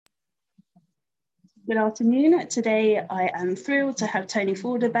Good afternoon. Today I am thrilled to have Tony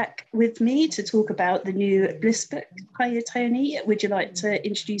Forder back with me to talk about the new Bliss book. Hiya, Tony. Would you like to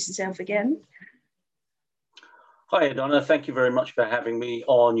introduce yourself again? Hi, Donna. Thank you very much for having me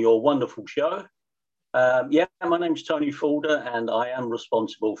on your wonderful show. My name's Tony Forder, and I am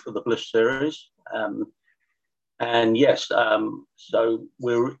responsible for the Bliss series. So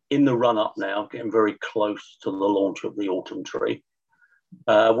we're in the run-up now, getting very close to the launch of the Autumn Tree,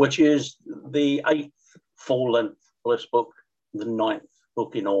 which is the 8th full-length Bliss book, the 9th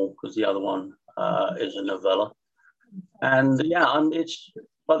book in all, because the other one is a novella. And it's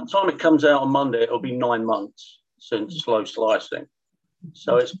by the time it comes out on Monday, it'll be 9 months since Slow Slicing.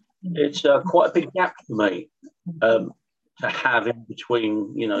 So it's quite a big gap for me to have in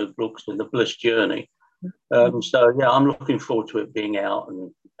between, books in the Bliss journey. I'm looking forward to it being out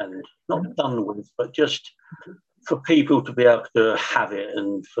and not done with, but just for people to be able to have it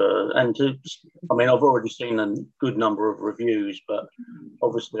I've already seen a good number of reviews, but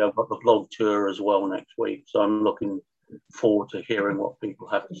obviously I've got the blog tour as well next week, so I'm looking forward to hearing what people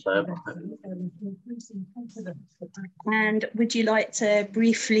have to say about it. And would you like to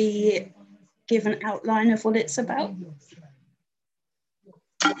briefly give an outline of what it's about?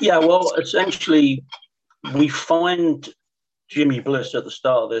 Yeah, well, essentially, we find Jimmy Bliss at the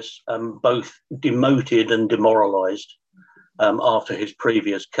start of this both demoted and demoralised after his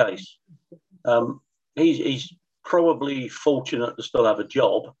previous case. He's probably fortunate to still have a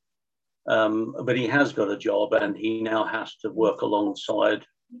job, but he has got a job, and he now has to work alongside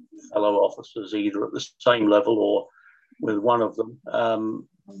fellow officers, either at the same level or with one of them.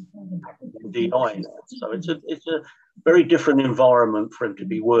 DI. So it's a very different environment for him to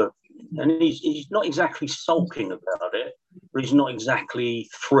be working. And he's not exactly sulking about it, but he's not exactly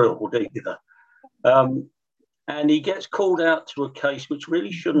thrilled either. And he gets called out to a case which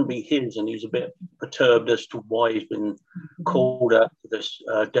really shouldn't be his, and he's a bit perturbed as to why he's been called out to this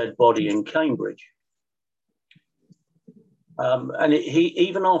dead body in Cambridge. He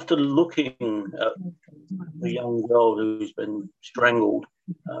even after looking at the young girl who's been strangled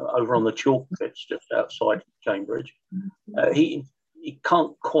over on the chalk pits just outside Cambridge, he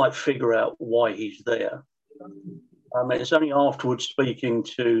can't quite figure out why he's there. It's only afterwards, speaking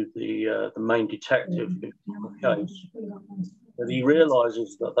to the main detective in the case, that he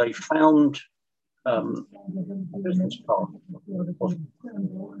realises that they found a business card.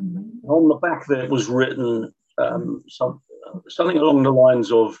 On the back of it was written something along the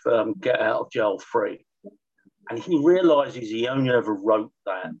lines of "get out of jail free," and he realises he only ever wrote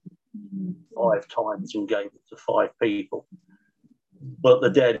that 5 times and gave it to 5 people. But the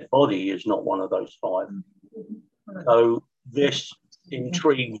dead body is not one of those 5. So this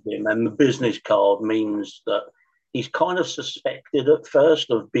intrigued him, and the business card means that he's kind of suspected at first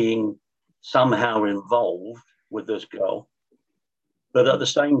of being somehow involved with this girl. But at the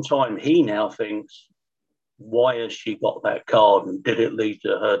same time, he now thinks, why has she got that card, and did it lead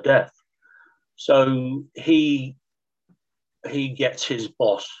to her death? So he gets his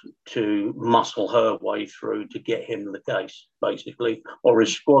boss to muscle her way through to get him the case, basically, or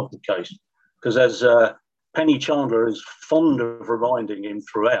his squad the case. Because as Penny Chandler is fond of reminding him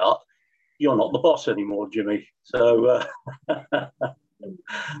throughout, you're not the boss anymore, Jimmy. So,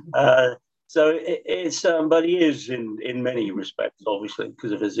 but he is in many respects, obviously,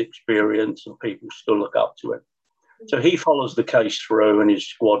 because of his experience, and people still look up to him. So he follows the case through, and his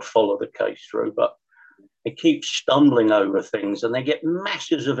squad follow the case through, but they keep stumbling over things, and they get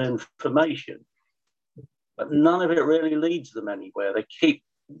masses of information, but none of it really leads them anywhere. They keep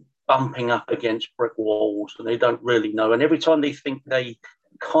bumping up against brick walls, and they don't really know. And every time they think they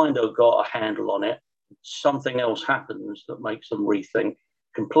kind of got a handle on it, something else happens that makes them rethink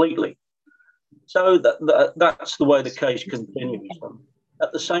completely. So that's the way the case continues.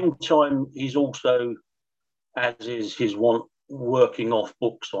 At the same time, he's also, as is his want, working off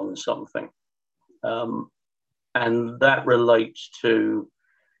books on something. And that relates to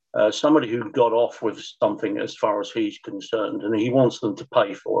somebody who got off with something as far as he's concerned, and he wants them to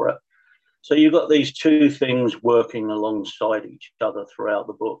pay for it. So you've got these 2 things working alongside each other throughout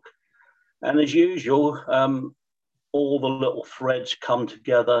the book. And as usual, all the little threads come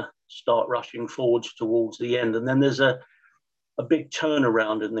together, start rushing forwards towards the end. And then there's a big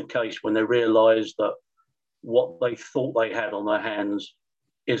turnaround in the case when they realise that what they thought they had on their hands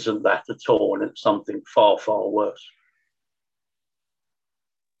isn't that at all, and it's something far, far worse.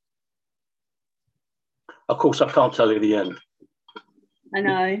 Of course, I can't tell you the end. I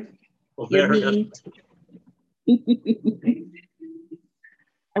know. Well,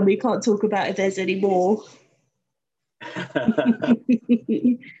 And we can't talk about if there's any more.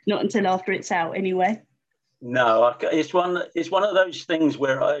 Not until after it's out, anyway. No, it's one of those things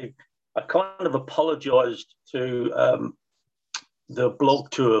where I kind of apologised to the blog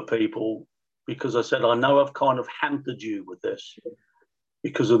tour people, because I said, I know I've kind of hampered you with this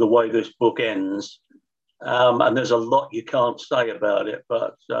because of the way this book ends. And there's a lot you can't say about it,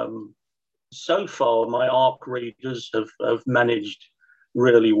 but so far my ARC readers have managed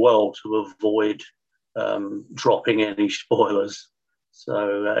really well to avoid dropping any spoilers.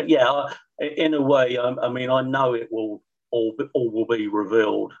 So yeah, in a way, I mean, I know it will all will be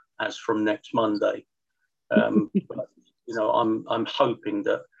revealed as from next Monday. But, you know, I'm hoping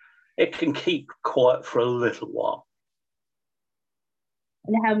that it can keep quiet for a little while.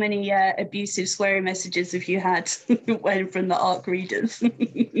 And how many abusive swearing messages have you had from the ARC readers?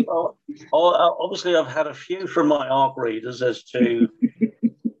 Well, obviously, I've had a few from my ARC readers as to,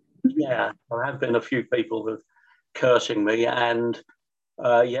 yeah, there have been a few people who are cursing me, and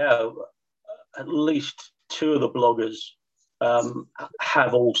yeah, at least two of the bloggers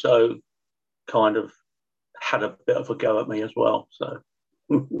have also kind of had a bit of a go at me as well. So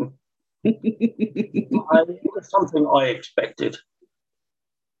it's something I expected.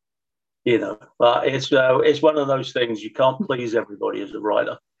 You know, but it's one of those things, you can't please everybody as a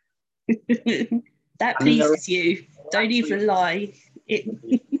writer. That pleases you. Don't even lie.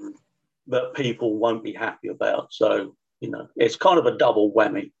 That people won't be happy about. So, you know, it's kind of a double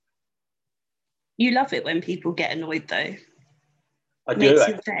whammy. You love it when people get annoyed, though. I Makes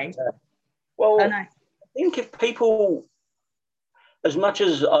do. your day. Well, I think if people, as much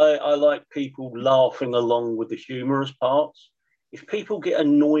as I like people laughing along with the humorous parts, if people get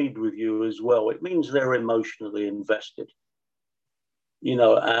annoyed with you as well, it means they're emotionally invested. You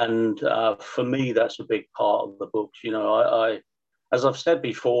know, and for me, that's a big part of the books. You know, I as I've said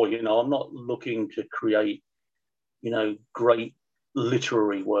before, you know, I'm not looking to create, you know, great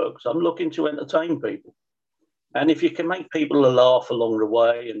literary works. I'm looking to entertain people. And if you can make people laugh along the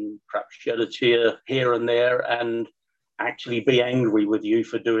way and perhaps shed a tear here and there and actually be angry with you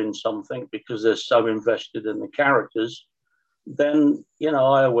for doing something because they're so invested in the characters, then, you know,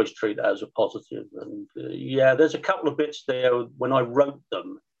 I always treat that as a positive. And yeah, there's a couple of bits there when I wrote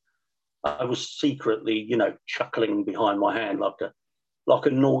them, I was secretly, you know, chuckling behind my hand like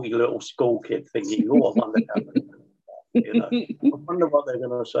a naughty little school kid, thinking, oh, I wonder how you know, I wonder what they're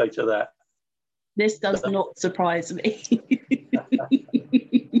going to say to that. This does not surprise me.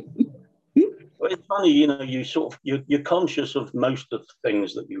 Well, it's funny, you know, you're conscious of most of the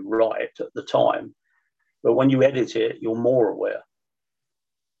things that you write at the time, but when you edit it, you're more aware.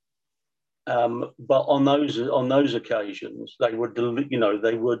 But on those occasions, they were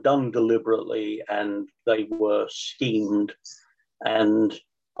they were done deliberately and they were schemed, and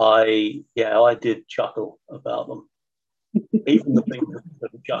I did chuckle about them. Even the things that I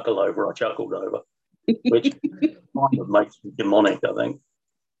couldn't chuckle over, I chuckled over, which kind of makes me demonic, I think.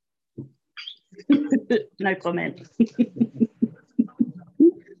 No comment.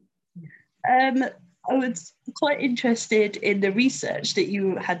 I was quite interested in the research that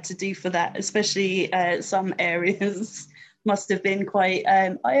you had to do for that, especially some areas must have been quite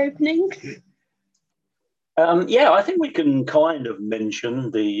eye-opening. Yeah, I think we can kind of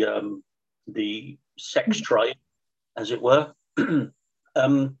mention the sex trade, as it were. I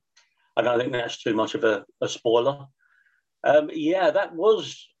don't think that's too much of a spoiler. Yeah, that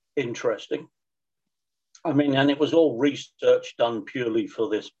was interesting. I mean, and it was all research done purely for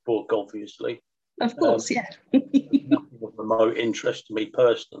this book, obviously. Of course, yeah. Nothing of remote interest to me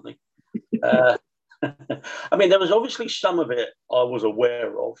personally. I mean, there was obviously some of it I was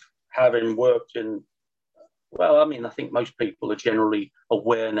aware of, having worked in, well, I mean, I think most people are generally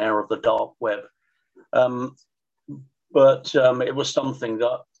aware now of the dark web. But it was something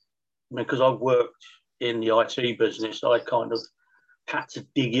that, because I worked in the IT business, I kind of had to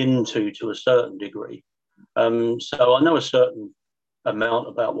dig into to a certain degree. So I know a certain amount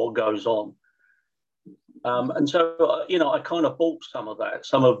about what goes on. And so, you know, I kind of bought some of that,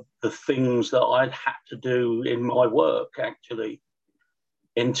 some of the things that I'd had to do in my work, actually,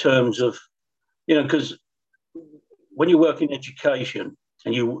 in terms of, you know, because when you work in education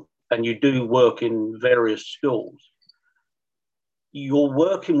and you do work in various schools, you're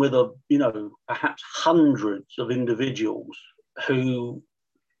working with perhaps hundreds of individuals who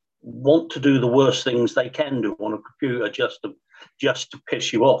want to do the worst things they can do on a computer just to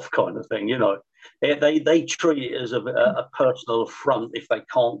piss you off, kind of thing. You know, they treat it as a personal affront if they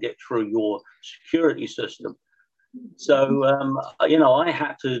can't get through your security system. So you know, I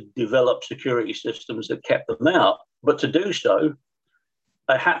had to develop security systems that kept them out, but to do so,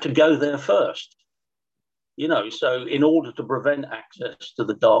 I had to go there first. So in order to prevent access to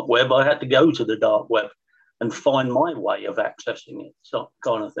the dark web, I had to go to the dark web and find my way of accessing it, so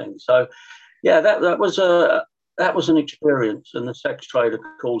kind of thing. So, yeah, that was an experience, and the sex trade, of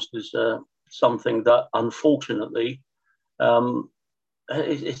course, is something that unfortunately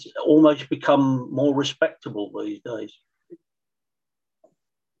it's almost become more respectable these days.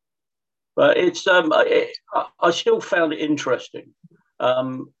 But it's I still found it interesting,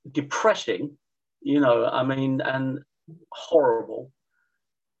 depressing, and horrible,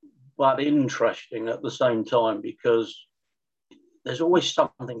 but interesting at the same time, because there's always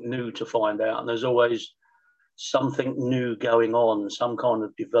something new to find out, and there's always something new going on, some kind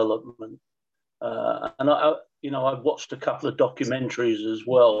of development. And I've watched a couple of documentaries as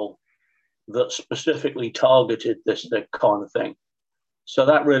well that specifically targeted this kind of thing. So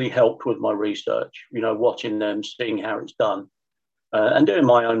that really helped with my research, watching them, seeing how it's done, and doing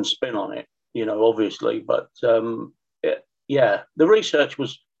my own spin on it, obviously. But the research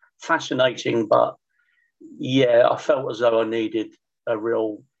was fascinating, but yeah, I felt as though I needed a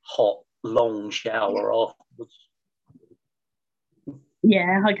real hot, long shower afterwards.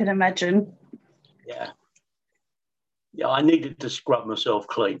 Yeah, I can imagine. Yeah, I needed to scrub myself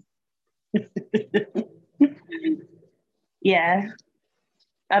clean. Yeah,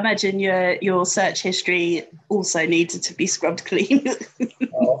 I imagine your search history also needed to be scrubbed clean.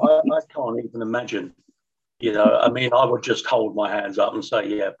 I can't even imagine. I would just hold my hands up and say,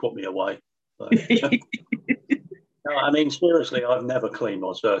 "Yeah, put me away." But, no, seriously, I've never cleaned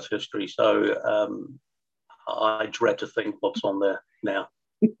my search history, so I dread to think what's on there now.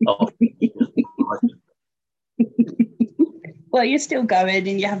 Well, you're still going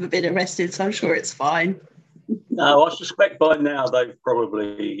and you haven't been arrested, so I'm sure it's fine. No, I suspect by now they've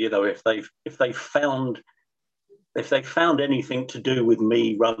probably, if they found anything to do with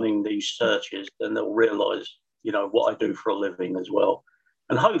me running these searches, then they'll realise, what I do for a living as well.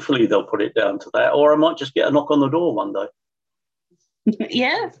 And hopefully they'll put it down to that, or I might just get a knock on the door one day.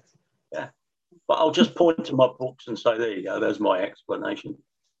 Yeah. Yeah. But I'll just point to my books and say, there you go, there's my explanation.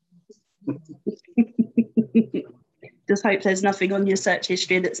 Just hope there's nothing on your search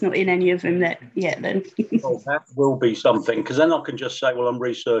history that's not in any of them yet then. Well, that will be something, because then I can just say, well, I'm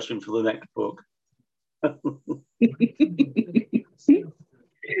researching for the next book.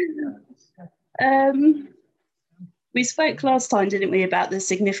 We spoke last time, didn't we, about the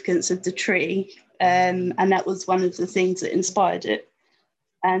significance of the tree, and that was one of the things that inspired it.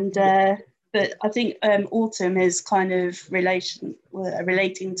 And but I think autumn is kind of relating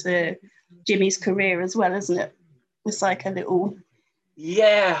to Jimmy's career as well, isn't it? It's like a little...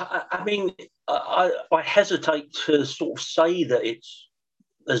 Yeah, I hesitate to sort of say that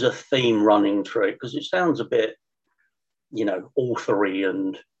there's a theme running through it, because it sounds a bit, authory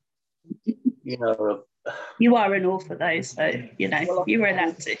and, You are an author, though, so, you're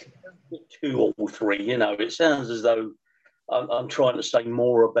allowed to. Too authory, it sounds as though I'm trying to say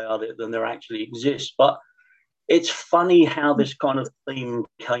more about it than there actually exists. But it's funny how this kind of theme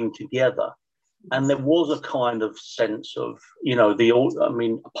came together. And there was a kind of sense of,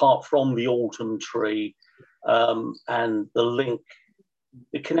 apart from the autumn tree and the link,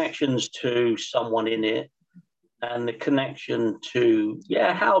 the connections to someone in it, and the connection to,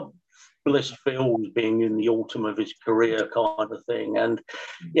 how Bliss feels being in the autumn of his career kind of thing. And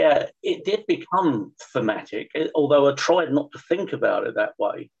yeah, it did become thematic, although I tried not to think about it that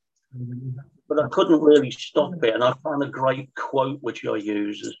way. But I couldn't really stop it. And I found a great quote, which I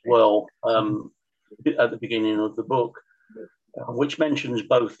use as well at the beginning of the book, which mentions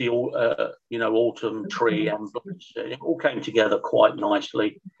both the autumn tree and Bliss. It all came together quite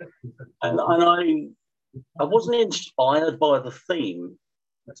nicely. And I wasn't inspired by the theme.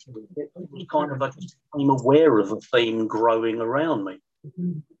 It was kind of, I just became aware of the theme growing around me.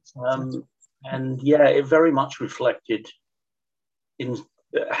 And yeah, it very much reflected in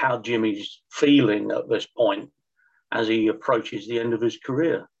how Jimmy's feeling at this point as he approaches the end of his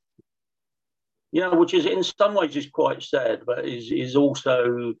career. Which is in some ways is quite sad, but is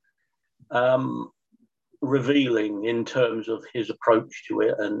also revealing in terms of his approach to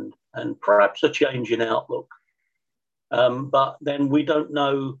it, and perhaps a change in outlook. But then we don't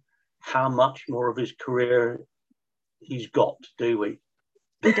know how much more of his career he's got, do we?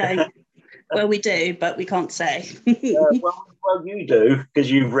 We don't. Well, we do, but we can't say. Well, you do, because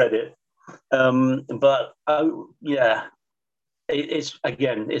you've read it. But yeah, it's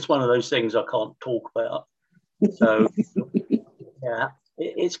one of those things I can't talk about. So yeah,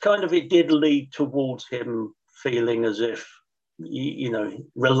 it's kind of, it did lead towards him feeling as if,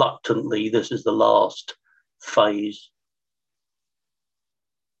 reluctantly, this is the last phase.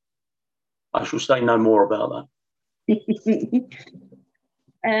 I shall say no more about that.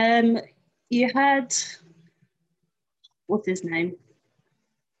 You had, what's his name?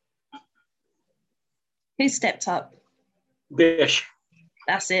 Who stepped up? Bish.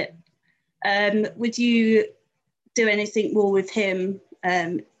 That's it. Would you do anything more with him?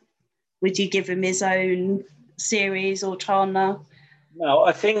 Would you give him his own series or Chandler? No,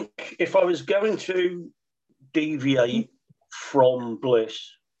 I think if I was going to deviate from Bliss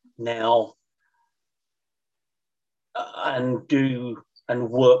now and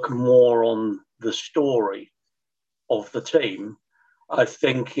work more on the story of the team, I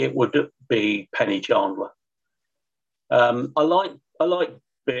think it would be Penny Chandler. I like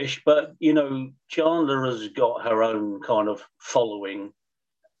Bish, but you know, Chandler has got her own kind of following.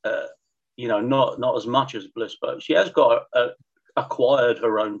 You know, not as much as Bliss, but she has got acquired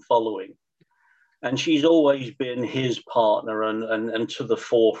her own following, and she's always been his partner and to the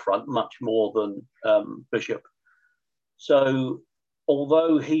forefront much more than Bishop. So,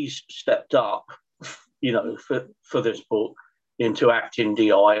 although he's stepped up, you know, for this book into acting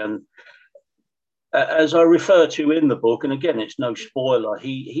DI, and as I refer to in the book, and again, it's no spoiler,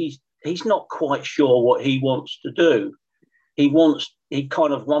 he's not quite sure what he wants to do. He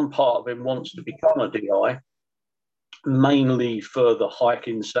kind of, one part of him wants to become a DI, mainly for the hike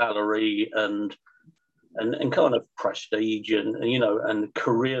in salary and kind of prestige and you know, and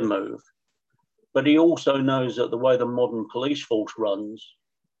career move. But he also knows that the way the modern police force runs,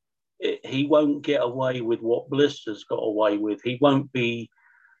 he won't get away with what Bliss has got away with. He won't be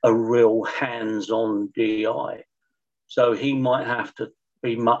a real hands-on DI. So he might have to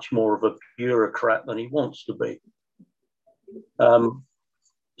be much more of a bureaucrat than he wants to be.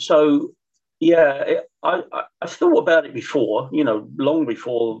 So, yeah, I've thought about it before, you know, long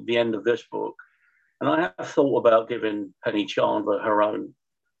before the end of this book. And I have thought about giving Penny Chandler her own.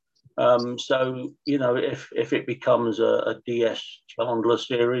 So, you know, if it becomes a DS Chandler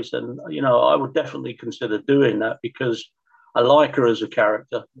series, then, you know, I would definitely consider doing that because I like her as a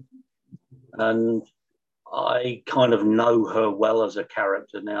character. And I kind of know her well as a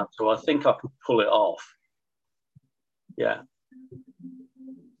character now. So I think I could pull it off. Yeah.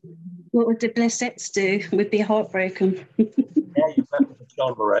 What would the Blissettes do? We'd be heartbroken. Yeah, you better the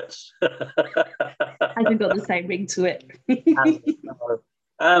Chandlerettes. Hasn't got the same ring to it.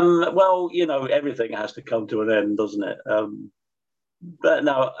 Well, you know, everything has to come to an end, doesn't it? But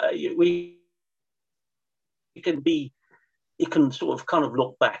no, you can sort of kind of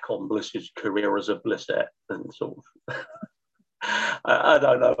look back on Bliss's career as a Blissette and sort of, I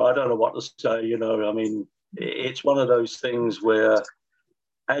don't know what to say, you know. I mean, it's one of those things where,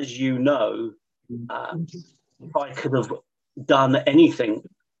 as you know, if I could have done anything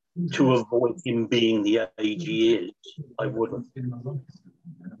to avoid him being the age he is, I would have.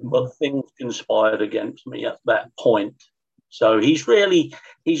 But things conspired against me at that point. So he's really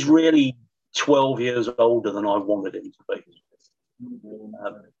 12 years older than I wanted him to be.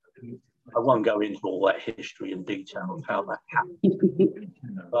 I won't go into all that history and detail of how that happened.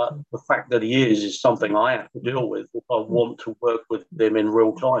 But the fact that he is something I have to deal with if I want to work with him in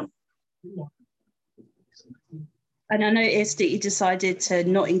real time. And I noticed that you decided to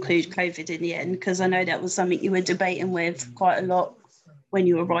not include COVID in the end, because I know that was something you were debating with quite a lot when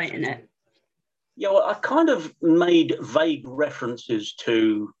you were writing it. Yeah, well, I kind of made vague references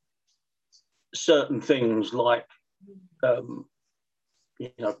to certain things like, you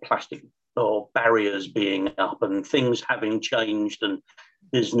know, plastic or barriers being up and things having changed and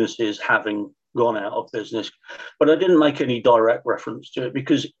businesses having gone out of business. But I didn't make any direct reference to it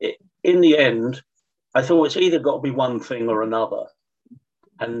because in the end, I thought it's either got to be one thing or another.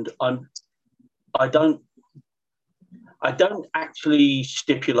 And I don't actually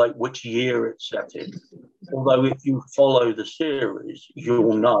stipulate which year it's set in. Although if you follow the series,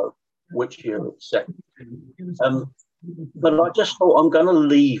 you'll know which year it's set. But I just thought I'm going to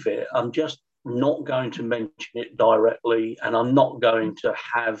leave it. I'm just not going to mention it directly, and I'm not going to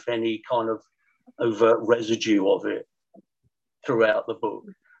have any kind of overt residue of it throughout the book.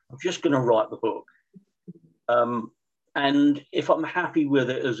 I'm just going to write the book. And if I'm happy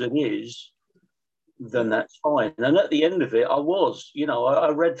with it as it is, then that's fine. And at the end of it, I was, you know, I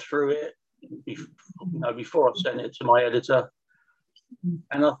read through it before I sent it to my editor.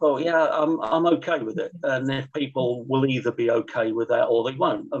 And I thought, yeah, I'm okay with it. And if people will either be okay with that or they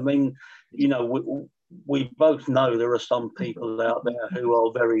won't. I mean, you know, we both know there are some people out there who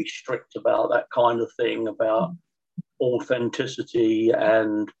are very strict about that kind of thing, about authenticity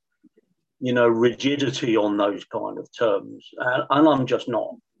and, you know, rigidity on those kind of terms. And I'm just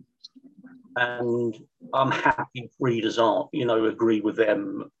not. And I'm happy if readers aren't, you know, agree with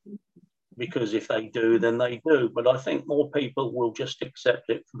them because if they do, then they do. But I think more people will just accept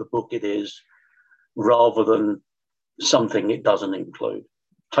it for the book it is rather than something it doesn't include.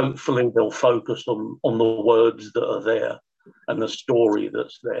 Hopefully they'll focus on the words that are there and the story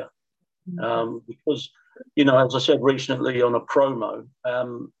that's there. Because, you know, as I said recently on a promo,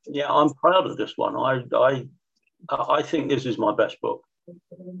 yeah, I'm proud of this one. I think this is my best book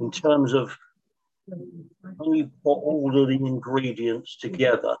in terms of when you put all of the ingredients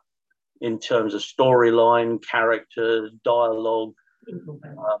together in terms of storyline, character, dialogue,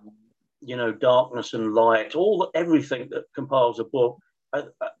 you know, darkness and light, everything that compiles a book.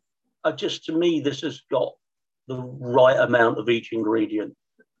 Just to me, this has got the right amount of each ingredient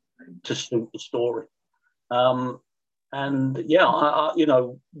to suit the story. And yeah, you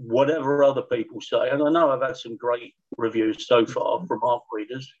know, whatever other people say, and I know I've had some great reviews so far from ARC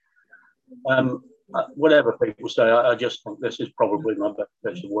readers. Whatever people say, I just think this is probably my best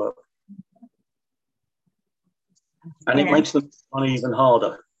piece of work. And it makes the money even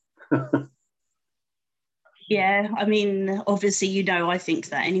harder. Yeah, I mean, obviously, you know, I think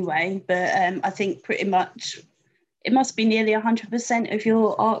that anyway, but I think pretty much it must be nearly 100% of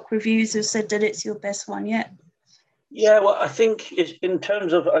your ARC reviews have said that it's your best one yet. Yeah, well, I think in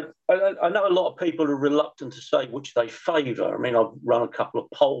terms of, I know a lot of people are reluctant to say which they favour. I mean, I've run a couple of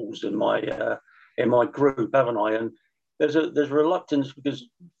polls in my group, haven't I? And there's reluctance because,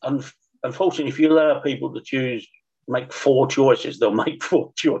 unfortunately, if you allow people to make 4 choices, they'll make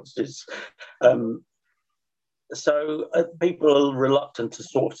 4 choices. So people are reluctant to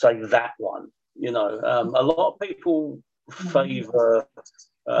sort of say that one. You know, a lot of people favour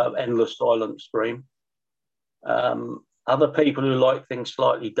Endless Silent Stream. Other people who like things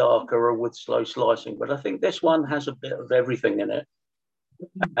slightly darker are with slow slicing, but I think this one has a bit of everything in it.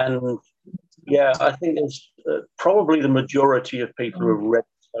 And yeah, I think there's probably the majority of people who have read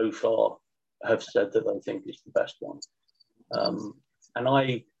so far have said that they think it's the best one. And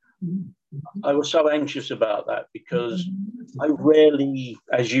I was so anxious about that because I rarely,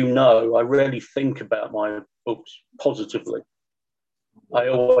 as you know, I rarely think about my books positively. I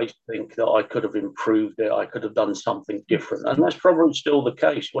always think that I could have improved it. I could have done something different. And that's probably still the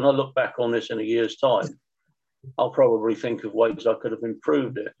case. When I look back on this in a year's time, I'll probably think of ways I could have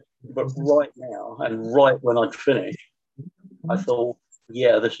improved it. But right now, and right when I'd finished, I thought,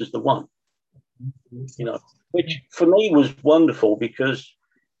 yeah, this is the one. You know, which for me was wonderful because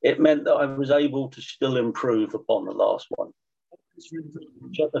it meant that I was able to still improve upon the last one,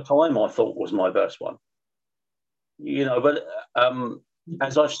 which at the time I thought was my best one. You know, but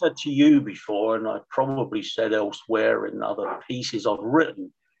as I've said to you before, and I've probably said elsewhere in other pieces I've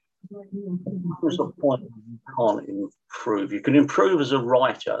written, there's a point where you can't improve. You can improve as a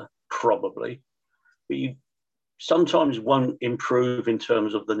writer, probably, but you sometimes won't improve in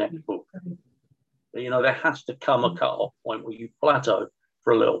terms of the next book. You know, there has to come a cut-off point where you plateau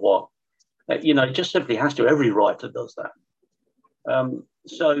for a little while. You know, it just simply has to. Every writer does that.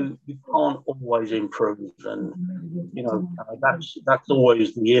 So you can't always improve, and you know that's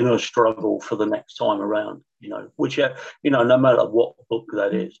always the inner struggle for the next time around. You know, which you know, no matter what book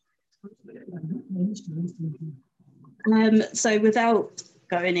that is. So without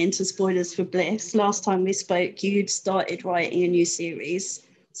going into spoilers for Bliss, last time we spoke, you'd started writing a new series.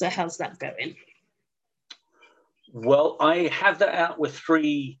 So how's that going? Well, I have that out with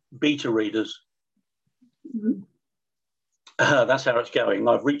 3 beta readers. Mm-hmm. That's how it's going.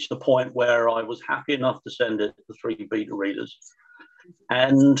 I've reached the point where I was happy enough to send it to 3 beta readers.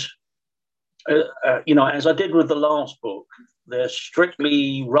 And, you know, as I did with the last book, they're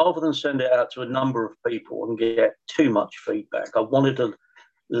strictly, rather than send it out to a number of people and get too much feedback, I wanted to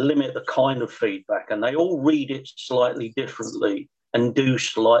limit the kind of feedback. And they all read it slightly differently and do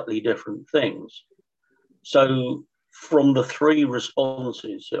slightly different things. So from the 3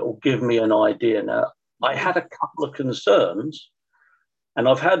 responses, it will give me an idea. Now, I had a couple of concerns, and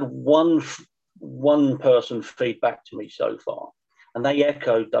I've had one person feedback to me so far, and they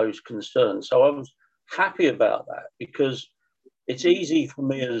echoed those concerns. So I was happy about that because it's easy for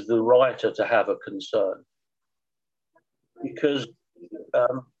me as the writer to have a concern because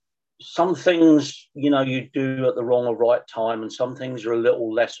some things, you know, you do at the wrong or right time, and some things are a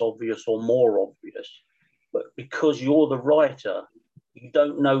little less obvious or more obvious. But because you're the writer, you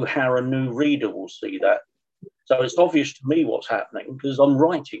don't know how a new reader will see that. So it's obvious to me what's happening because I'm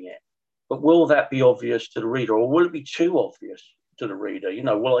writing it. But will that be obvious to the reader, or will it be too obvious to the reader? You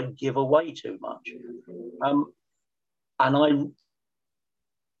know, will I give away too much? And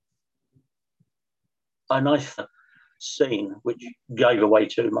I've seen which gave away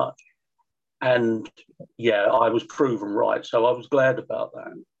too much. And yeah, I was proven right. So I was glad about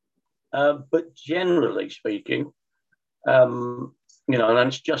that. But generally speaking, you know, and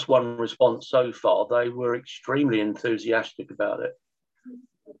it's just one response so far, they were extremely enthusiastic about it.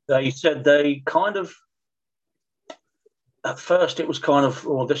 They said they kind of, at first it was kind of,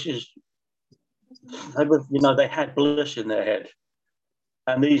 oh, this is, they were, you know, they had Bliss in their head.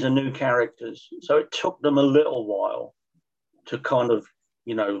 And these are new characters. So it took them a little while to kind of,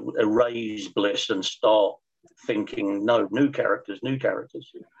 you know, erase Bliss and start thinking, no, new characters, new characters.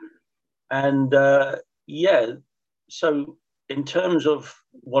 And yeah, so in terms of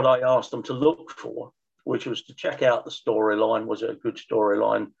what I asked them to look for, which was to check out the storyline, was it a good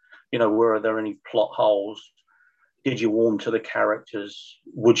storyline? You know, were there any plot holes? Did you warm to the characters?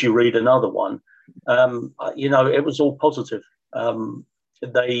 Would you read another one? You know, it was all positive.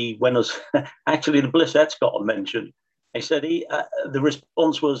 They, when us, actually the Blissettes got a mention. They said the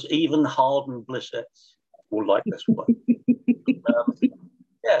response was even hardened Blissettes will like this one.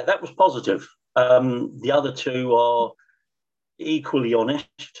 Yeah, that was positive. The other two are equally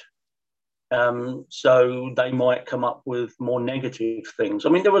honest. So they might come up with more negative things. I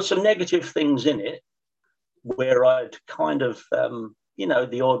mean, there were some negative things in it where I'd kind of, you know,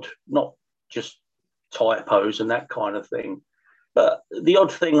 the odd, not just typos and that kind of thing, but the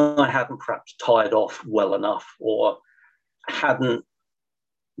odd thing I hadn't perhaps tied off well enough, or hadn't,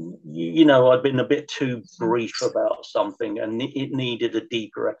 you know, I'd been a bit too brief about something and it needed a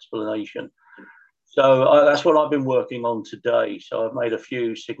deeper explanation. So that's what I've been working on today. So I've made a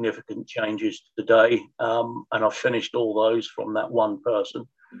few significant changes today, and I've finished all those from that one person.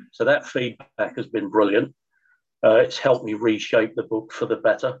 So that feedback has been brilliant. It's helped me reshape the book for the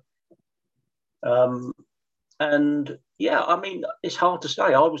better. And yeah, I mean, it's hard to say.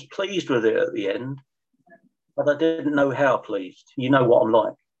 I was pleased with it at the end, but I didn't know how pleased. You know what I'm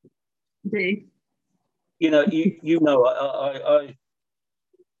like. Indeed. You know, you know, I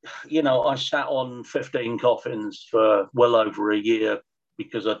you know, I sat on 15 coffins for well over a year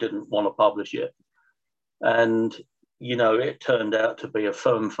because I didn't want to publish it. And, you know, it turned out to be a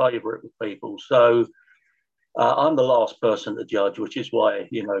firm favourite with people. So I'm the last person to judge, which is why,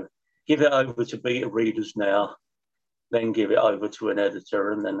 you know, give it over to beta readers now, then give it over to an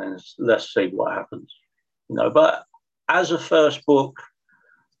editor, and then let's see what happens. You know, but as a first book,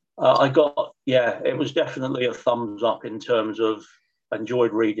 I got, yeah, it was definitely a thumbs up in terms of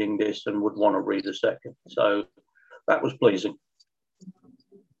enjoyed reading this and would want to read a second. So that was pleasing.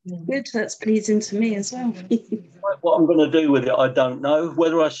 Good, that's pleasing to me as well. What I'm going to do with it, I don't know.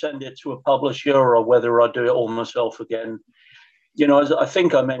 Whether I send it to a publisher or whether I do it all myself again. You know, as I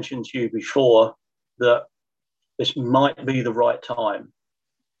think I mentioned to you before, that this might be the right time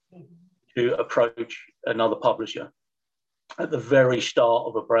to approach another publisher at the very start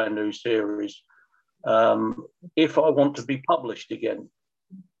of a brand new series. If I want to be published again.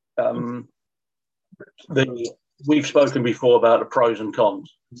 We've spoken before about the pros and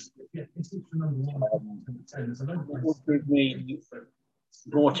cons. It would give me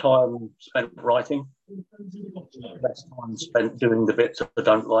more time spent writing, less time spent doing the bits I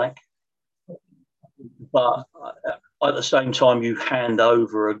don't like. But at the same time, you hand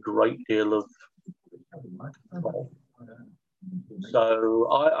over a great deal of control. So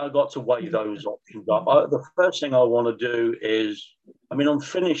I got to weigh those options up. The first thing I want to do is, I mean, I'm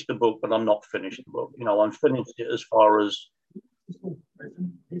finished the book, but I'm not finished the book. You know, I'm finished it as far as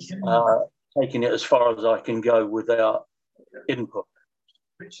taking it as far as I can go without input.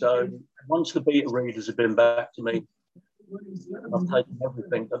 So once the beta readers have been back to me, I've taken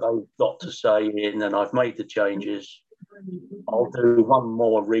everything that they've got to say in, and I've made the changes. I'll do one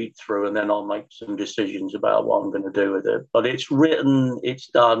more read through and then I'll make some decisions about what I'm going to do with it. But it's written, it's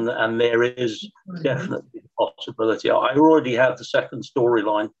done, and there is definitely a possibility. I already have the second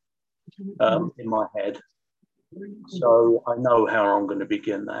storyline in my head, so I know how I'm going to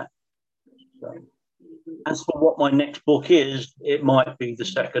begin that. So, as for what my next book is, it might be the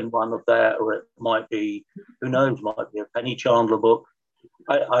second one of that, or it might be, who knows, might be a Penny Chandler book.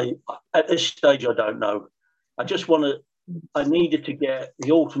 I at this stage, I don't know. I just want to, I needed to get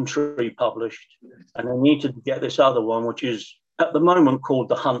The Autumn Tree published, and I needed to get this other one, which is at the moment called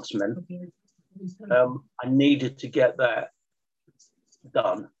The Huntsman. I needed to get that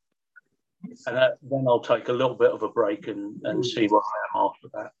done. And then I'll take a little bit of a break and see what I am after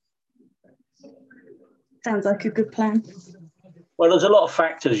that. Sounds like a good plan. Well, there's a lot of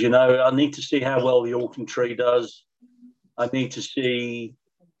factors, you know. I need to see how well The Autumn Tree does. I need to see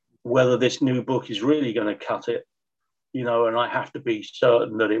whether this new book is really going to cut it, you know, and I have to be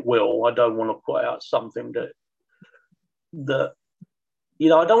certain that it will. I don't want to put out something that, you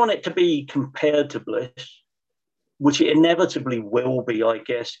know, I don't want it to be compared to Bliss, which it inevitably will be, I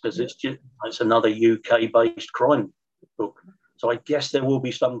guess, because it's another UK-based crime book. So I guess there will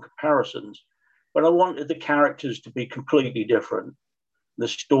be some comparisons. But I wanted the characters to be completely different, the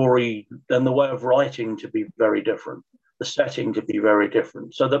story and the way of writing to be very different, the setting to be very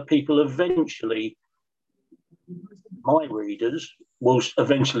different, so that people eventually, my readers, will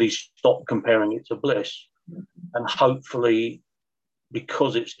eventually stop comparing it to Bliss. And hopefully,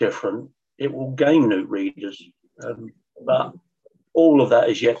 because it's different, it will gain new readers. But all of that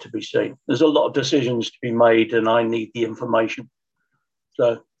is yet to be seen. There's a lot of decisions to be made, and I need the information.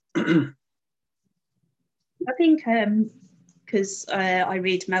 So I think because I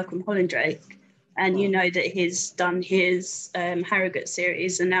read Malcolm Hollandrake, and you know that he's done his Harrogate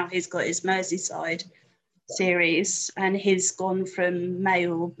series, and now he's got his Merseyside series, and he's gone from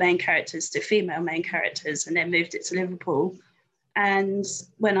male main characters to female main characters, and then moved it to Liverpool. And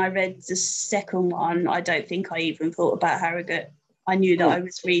when I read the second one, I don't think I even thought about Harrogate. I knew that I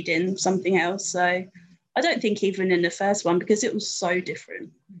was reading something else. So I don't think even in the first one, because it was so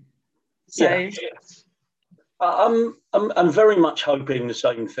different. So yeah. I'm very much hoping the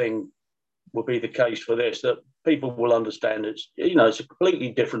same thing will be the case for this, that people will understand it's a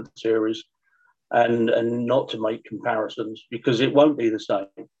completely different series, and not to make comparisons, because it won't be the same.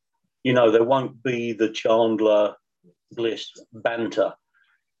 There won't be the Chandler Bliss banter,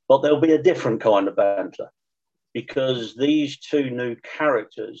 but there'll be a different kind of banter, because these two new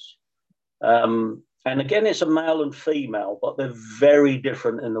characters, and again, it's a male and female, but they're very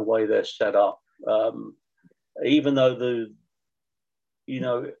different in the way they're set up. Even though the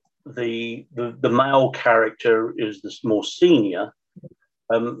male character is the more senior,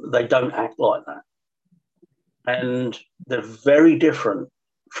 they don't act like that, and they're very different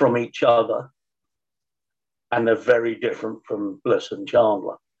from each other, and they're very different from Bliss and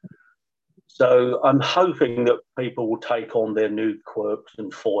Chandler. So I'm hoping that people will take on their new quirks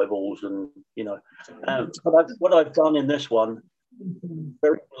and foibles, and but what I've done in this one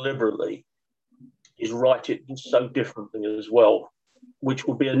very deliberately is write it so differently as well, which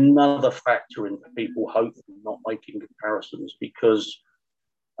will be another factor in people hopefully not making comparisons, because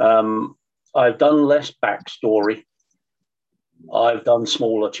I've done less backstory. I've done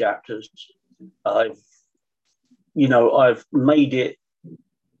smaller chapters. I've made it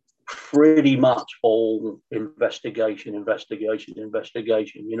pretty much all investigation,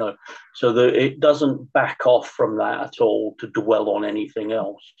 so that it doesn't back off from that at all to dwell on anything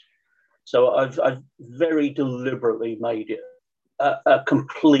else. So I've very deliberately made it a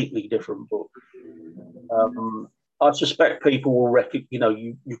completely different book. I suspect people will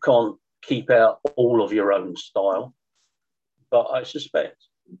you can't keep out all of your own style, but I suspect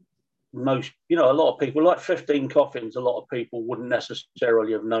most, a lot of people, like 15 Coffins, a lot of people wouldn't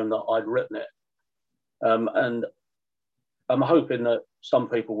necessarily have known that I'd written it. And I'm hoping that some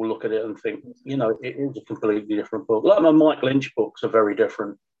people will look at it and think, it is a completely different book. Like my Mike Lynch books are very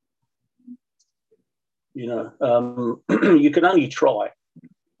different. You can only try.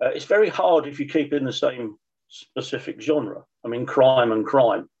 It's very hard if you keep in the same specific genre. I mean, crime and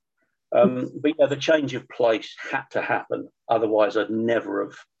crime. But yeah, the change of place had to happen. Otherwise, I'd never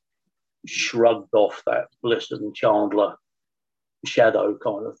have shrugged off that Bliss and Chandler shadow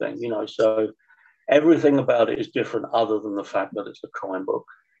kind of thing, So everything about it is different, other than the fact that it's a crime book.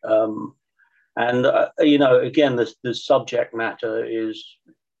 And again, the subject matter is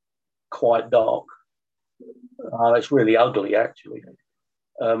quite dark. It's really ugly, actually.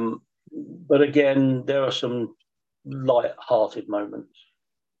 But again, there are some light-hearted moments,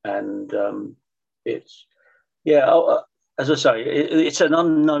 and it's as I say, it's an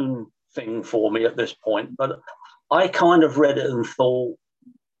unknown thing for me at this point, but I kind of read it and thought,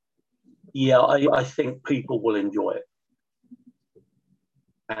 I think people will enjoy it,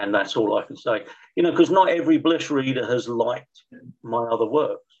 and that's all I can say. Because not every Bliss reader has liked my other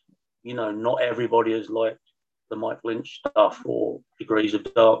works. Not everybody has liked the Mike Lynch stuff, or Degrees of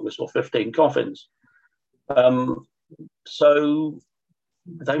Darkness, or 15 Coffins. So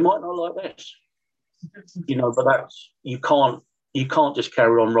they might not like this, but that's, you can't just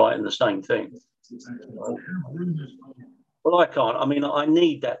carry on writing the same thing. Well, I can't. I mean, I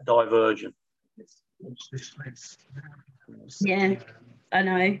need that diversion. Yeah, I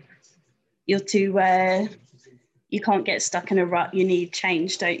know. You're too, you can't get stuck in a rut. You need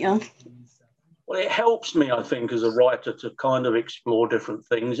change, don't you? Well, it helps me, I think, as a writer to kind of explore different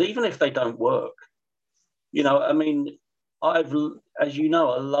things, even if they don't work. I mean, as you know,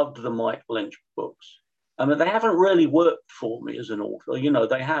 I loved the Mike Lynch books. I mean, they haven't really worked for me as an author.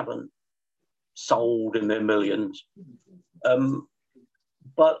 They haven't sold in their millions.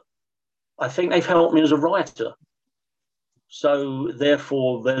 But I think they've helped me as a writer. So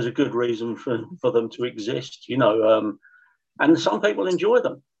therefore, there's a good reason for them to exist, and some people enjoy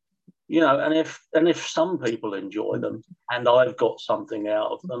them, and if some people enjoy them and I've got something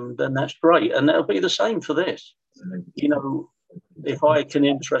out of them, then that's great. And it'll be the same for this. If I can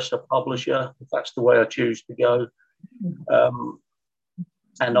interest a publisher, if that's the way I choose to go,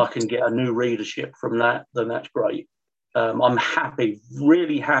 and I can get a new readership from that, then that's great. I'm happy,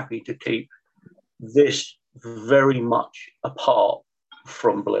 really happy to keep this very much apart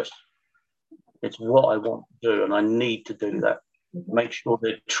from Bliss. It's what I want to do, and I need to do that. Make sure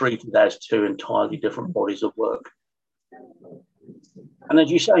they're treated as two entirely different bodies of work. And as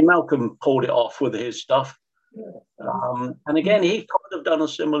you say, Malcolm pulled it off with his stuff. And again, he's kind of done a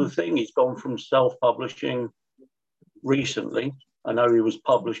similar thing. He's gone from self-publishing recently. I know he was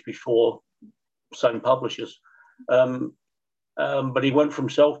published before, same publishers. But he went from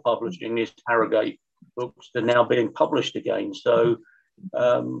self-publishing his Harrogate books to now being published again. So,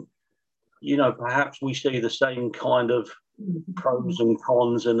 perhaps we see the same kind of pros and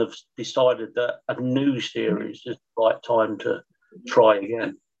cons and have decided that a new series is the right time to try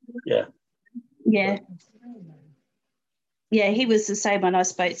again. Yeah. Yeah. Yeah, he was the same when I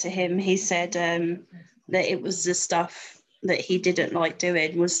spoke to him. He said that it was the stuff that he didn't like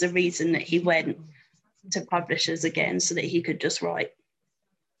doing was the reason that he went to publishers again, so that he could just write.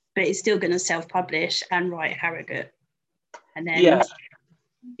 But he's still going to self-publish and write Harrogate. And then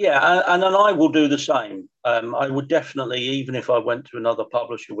and then I will do the same. I would definitely, even if I went to another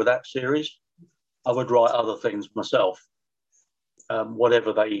publisher with that series, I would write other things myself,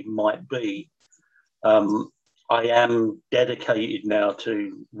 whatever they might be. I am dedicated now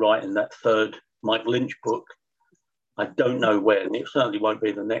to writing that third Mike Lynch book. I don't know when. It certainly won't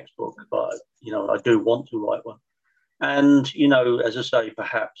be the next book, but, I do want to write one. And, as I say,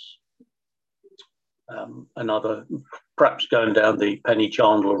 perhaps perhaps going down the Penny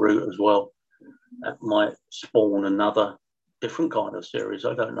Chandler route as well. That might spawn another different kind of series.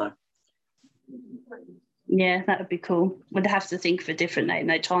 I don't know. Yeah, that would be cool. We'd have to think of a different name.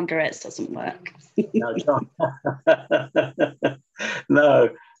 No, Chandlerettes doesn't work. No,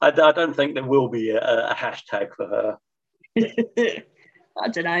 I don't think there will be a hashtag for her. I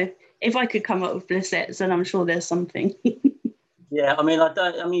don't know. If I could come up with Blissettes, then I'm sure there's something. Yeah,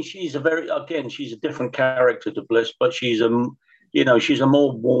 she's she's a different character to Bliss, but she's a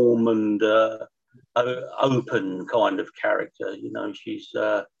more warm and open kind of character.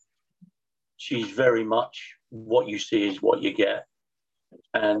 She's very much what you see is what you get,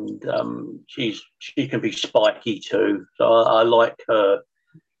 and she can be spiky too. So I like her.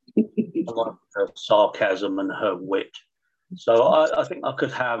 I like her sarcasm and her wit. So I think I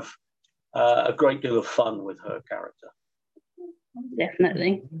could have a great deal of fun with her character.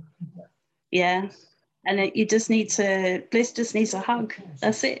 Definitely. Yeah. And Bliss just needs a hug.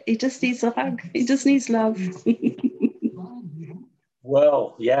 That's it. He just needs a hug. He just needs love.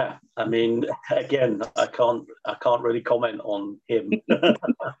 Well, yeah. Again, I can't really comment on him.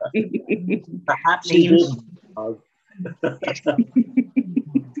 Perhaps he did.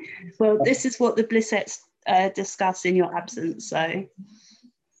 Well, this is what the Blissettes discuss in your absence. So.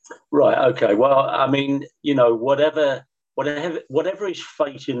 Right. Okay. Well, whatever his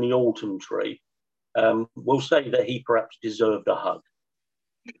fate in the autumn tree, we'll say that he perhaps deserved a hug.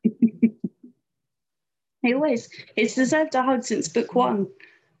 He's deserved a hug since book one.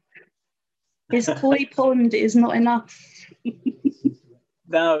 His koi pond is not enough.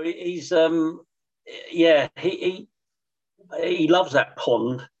 No, he's he loves that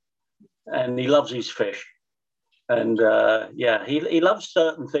pond, and he loves his fish, and he loves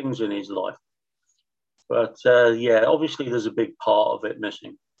certain things in his life. But obviously there's a big part of it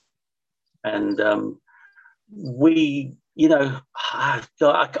missing, and I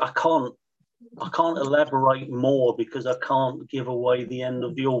can't elaborate more because I can't give away the end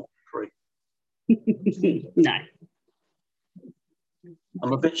of the autumn tree. No.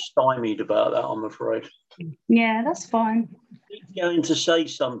 I'm a bit stymied about that, I'm afraid. Yeah, that's fine. Keep going to say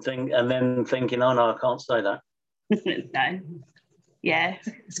something and then thinking, oh no, I can't say that. No. Yeah,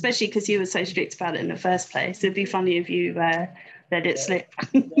 especially because you were so strict about it in the first place. It'd be funny if you let it slip.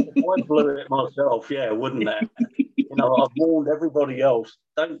 I blew it myself, wouldn't that? I've warned everybody else.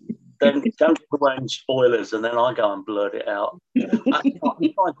 Don't give away any spoilers, and then I go and blurt it out. I'm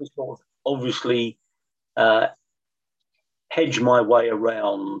trying to sort of obviously hedge my way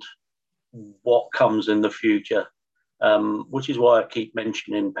around what comes in the future, which is why I keep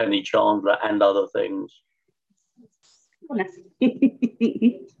mentioning Penny Chandler and other things.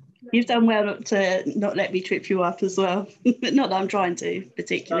 You've done well not to not let me trip you up as well. But not that I'm trying to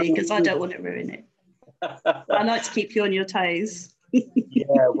particularly, because I don't want to ruin it. I like to keep you on your toes.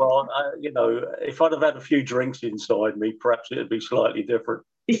 Yeah, well, if I'd have had a few drinks inside me, perhaps it'd be slightly different.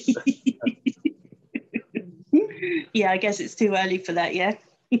 Yeah, I guess it's too early for that, yeah?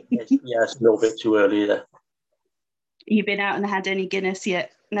 It's a little bit too early there. You've been out and had any Guinness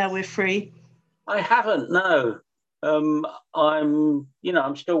yet? Now we're free. I haven't, no. I'm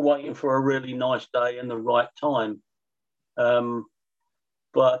still waiting for a really nice day and the right time.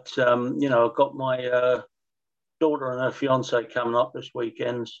 But I've got my daughter and her fiance coming up this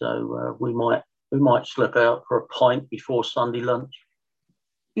weekend, so we might slip out for a pint before Sunday lunch.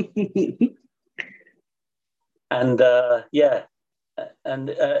 And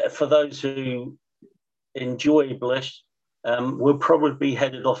for those who enjoy Bliss, we'll probably be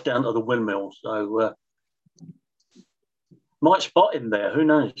headed off down to the windmill. So might spot him there. Who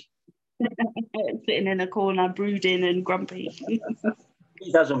knows? Sitting in a corner, brooding and grumpy.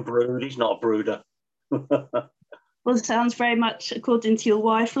 He doesn't brood. He's not a brooder. Well, it sounds very much, according to your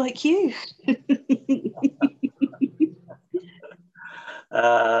wife, like you.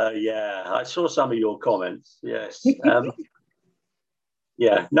 Yeah, I saw some of your comments. Yes.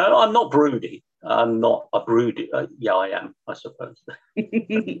 Yeah. No, I'm not broody. I'm not a broody. Yeah, I am, I suppose.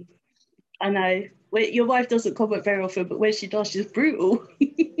 I know. Your wife doesn't comment very often, but when she does, she's brutal.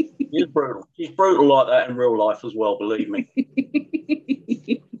 She's brutal. She's brutal like that in real life as well, believe me.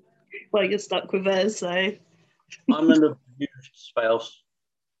 Well, you're stuck with her, so. I'm an abused spouse.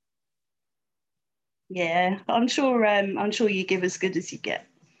 Yeah, I'm sure you give as good as you get.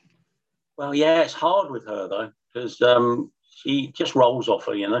 Well, yeah, it's hard with her though, because she just rolls off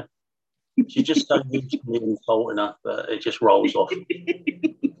her, She's just so used to me insulting her that it just rolls off.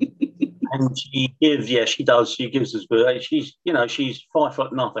 And she does. She gives us good. She's 5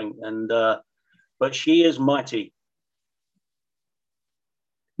 foot nothing, and but she is mighty.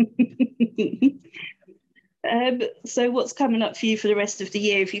 So what's coming up for you for the rest of the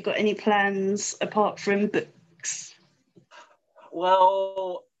year? Have you got any plans apart from books?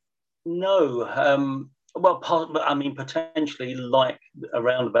 Well, no. Potentially like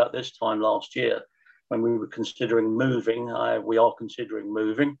around about this time last year when we were considering moving. We are considering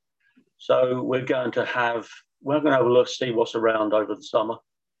moving. So we're going to have a look, see what's around over the summer.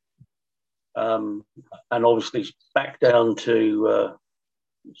 And obviously back down to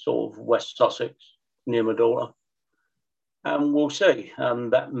sort of West Sussex, near my daughter. And we'll see.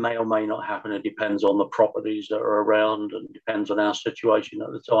 That may or may not happen. It depends on the properties that are around and depends on our situation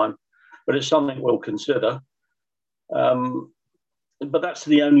at the time. But it's something we'll consider. But that's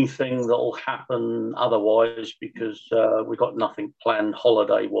the only thing that will happen otherwise, because we've got nothing planned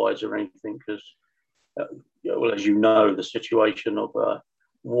holiday-wise or anything, because, as you know, the situation of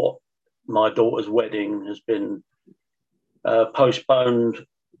what my daughter's wedding has been postponed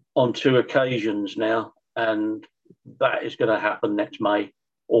on 2 occasions now, and that is going to happen next May,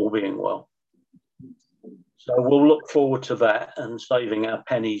 all being well. So we'll look forward to that and saving our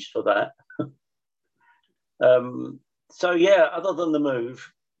pennies for that. So yeah, other than the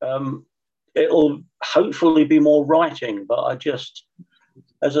move, it'll hopefully be more writing. But I just,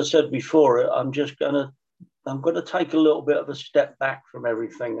 as I said before, I'm going to take a little bit of a step back from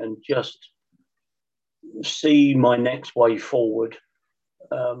everything and just see my next way forward,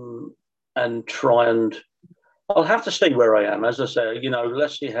 and try and. I'll have to see where I am. As I say,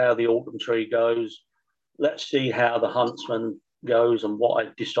 let's see how the Autumn Tree goes. Let's see how the Huntsman goes and what I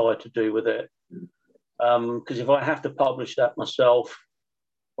decide to do with it. Because if I have to publish that myself,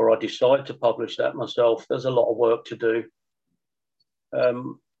 or I decide to publish that myself, there's a lot of work to do.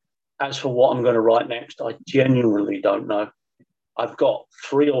 As for what I'm going to write next, I genuinely don't know. I've got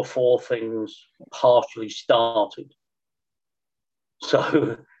 3 or 4 things partially started.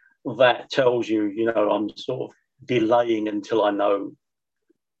 So that tells you, I'm sort of delaying until I know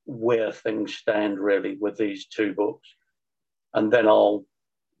where things stand really with these 2 books. And then I'll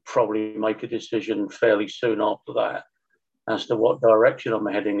probably make a decision fairly soon after that as to what direction I'm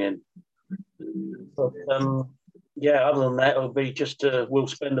heading in. But other than that, it'll be just we'll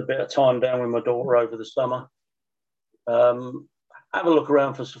spend a bit of time down with my daughter over the summer. Have a look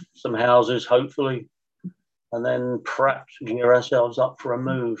around for some houses, hopefully, and then perhaps gear ourselves up for a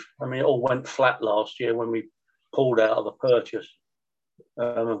move. I mean, it all went flat last year when we pulled out of the purchase. It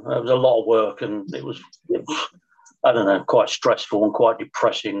was a lot of work, and it was I don't know, quite stressful and quite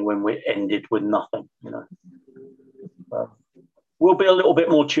depressing when we ended with nothing, We'll be a little bit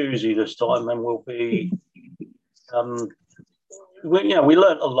more choosy this time, and we'll be, we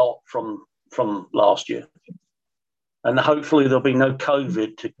learned a lot from last year, and hopefully there'll be no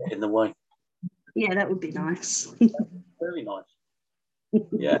COVID to get in the way. Yeah, that would be nice. Really nice.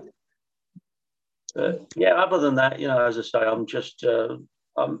 Yeah. Yeah, other than that, as I say, I'm just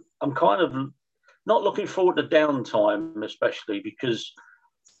I'm kind of not looking forward to downtime, especially because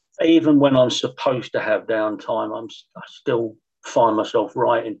even when I'm supposed to have downtime, I still find myself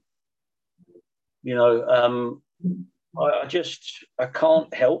writing. I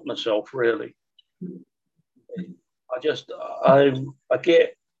can't help myself really. I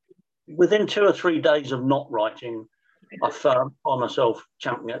get within 2 or 3 days of not writing, I find myself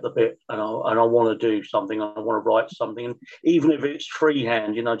champing at the bit, and I want to do something. I want to write something, and even if it's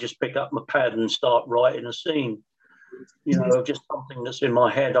freehand, just pick up my pad and start writing a scene. Just something that's in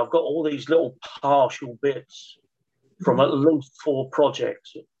my head. I've got all these little partial bits from at least 4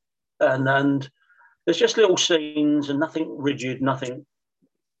 projects, and there's just little scenes and nothing rigid, nothing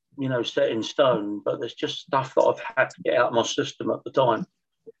set in stone. But there's just stuff that I've had to get out of my system at the time.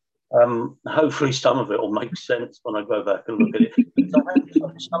 Hopefully some of it will make sense when I go back and look at it. Some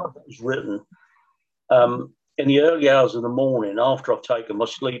of it was written in the early hours of the morning after I've taken my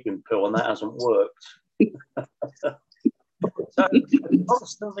sleeping pill, and that hasn't worked. So I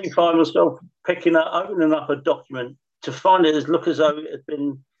constantly find myself opening up a document to find it look as though it had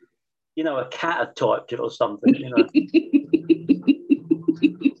been, a cat had typed it or something,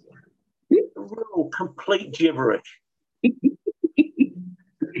 Real complete gibberish.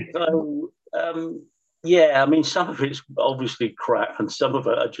 So, yeah, I mean, some of it's obviously crap, and some of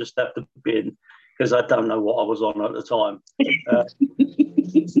it I just have to bin because I don't know what I was on at the time.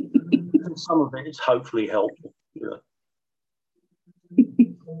 And some of it is hopefully helpful.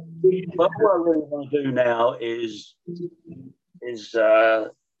 But what I really want to do now is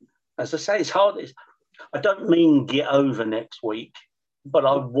as I say, it's hard. I don't mean get over next week, but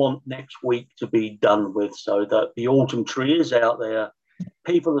I want next week to be done with so that the Autumn Tree is out there.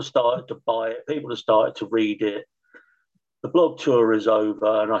 People have started to buy it. People have started to read it. The blog tour is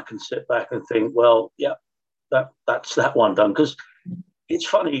over, and I can sit back and think, well, yeah, that's that one done. Because it's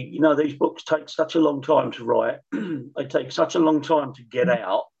funny, these books take such a long time to write. They take such a long time to get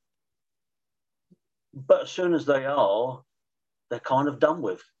out. But as soon as they are, they're kind of done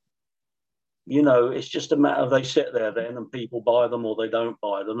with. It's just a matter of they sit there then and people buy them or they don't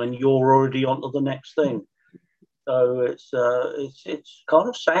buy them, and you're already on to the next thing. So it's kind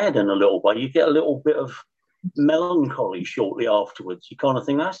of sad in a little way. You get a little bit of melancholy shortly afterwards. You kind of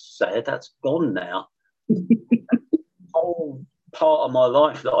think, that's sad, that's gone now. Whole part of my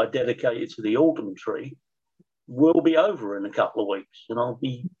life that I dedicated to the Autumn Tree will be over in a couple of weeks, and I'll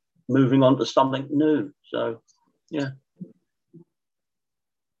be moving on to something new. So, yeah.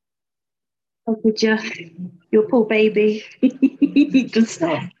 Oh, would you? Your poor baby. Just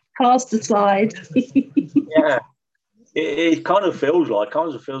cast aside. Yeah. It kind of feels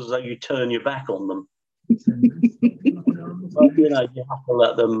as though you turn your back on them. But, you have to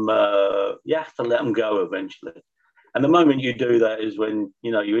let them. You have to let them go eventually. And the moment you do that is when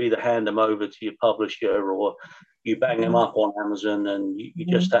you either hand them over to your publisher or you bang them up on Amazon, and you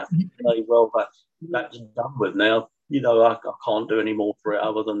just have to say, well, that's done with now. I can't do any more for it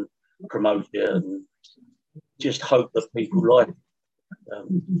other than promote it and just hope that people like it.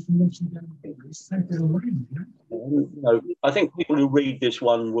 I think people who read this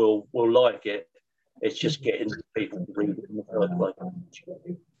one will like it. It's just getting people to read it in the first place.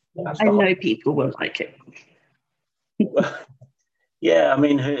 I know people will like it. Yeah, I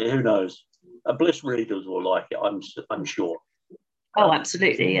mean, who knows? Bliss readers will like it, I'm sure. Oh,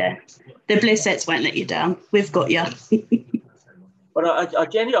 absolutely, yeah. The Bliss sets won't let you down. We've got you. But I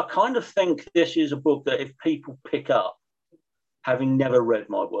kind of think this is a book that if people pick up, having never read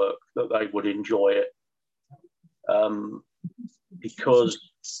my work, that they would enjoy it. Because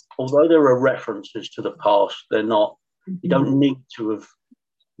although there are references to the past, they're not. You don't need to have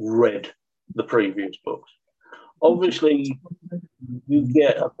read the previous books. Obviously, you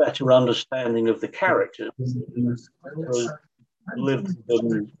get a better understanding of the characters because lived their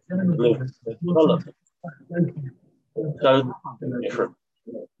development. So different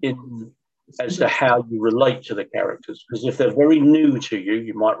as to how you relate to the characters. Because if they're very new to you,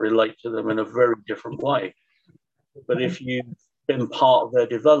 you might relate to them in a very different way. But if you've been part of their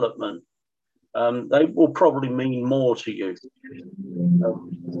development, they will probably mean more to you.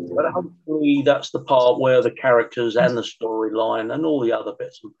 But hopefully that's the part where the characters and the storyline and all the other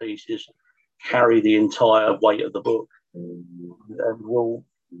bits and pieces carry the entire weight of the book and will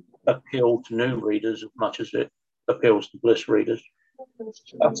appeal to new readers as much as it appeals to Bliss readers.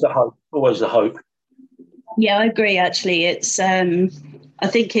 That's the hope, always the hope. Yeah, I agree, actually. It's I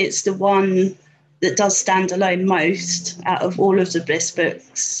think it's the one that does stand alone most out of all of the Bliss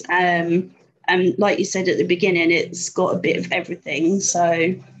books. And like you said at the beginning, it's got a bit of everything.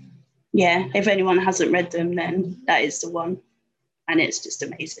 So Yeah, if anyone hasn't read them, then that is the one. And it's just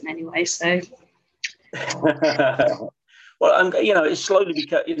amazing anyway. So, well, and it's slowly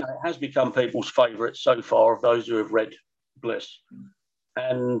become, it has become people's favourite so far of those who have read Bliss,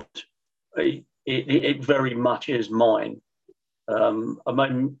 and it very much is mine. I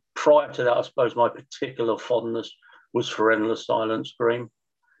mean, prior to that, I suppose my particular fondness was for Endless Silent Scream.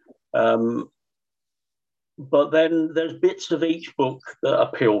 But then there's bits of each book that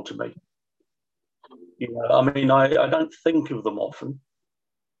appeal to me. I mean, I don't think of them often.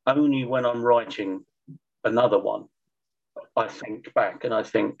 Only when I'm writing another one, I think back and I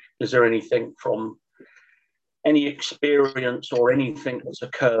think, is there anything from any experience or anything that's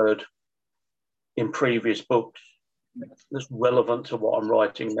occurred in previous books that's relevant to what I'm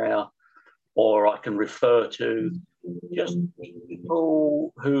writing now? Or I can refer to just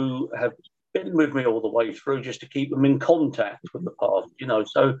people who have been with me all the way through, just to keep them in contact with the past,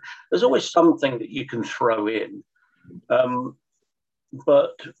 So there's always something that you can throw in.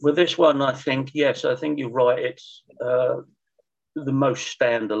 But with this one, I think you're right. It's the most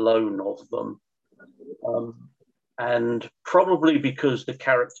standalone of them. And probably because the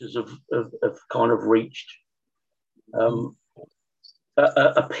characters have kind of reached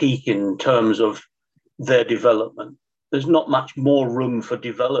a peak in terms of their development. There's not much more room for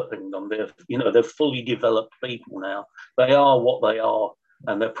developing them. They're fully developed people now. They are what they are,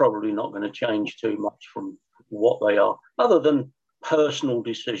 and they're probably not going to change too much from what they are, other than personal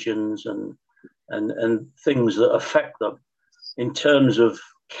decisions and things that affect them. In terms of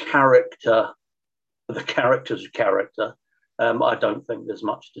character, the character's character, I don't think there's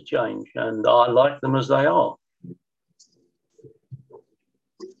much to change, and I like them as they are.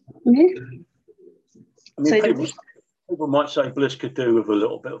 Mm-hmm. I mean, people might say Bliss could do with a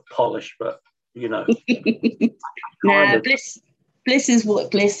little bit of polish, but Nah, Bliss is what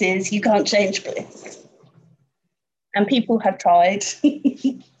Bliss is. You can't change Bliss, and people have tried.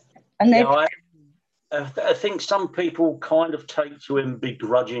 And I think some people kind of take to him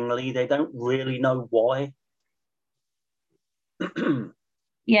begrudgingly. They don't really know why.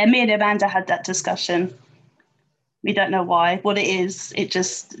 Yeah, me and Amanda had that discussion. We don't know why. What it is,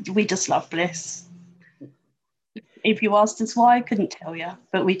 we just love Bliss. If you asked us why, I couldn't tell you,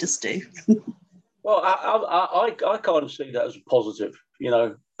 but we just do. Well, I kind of see that as a positive.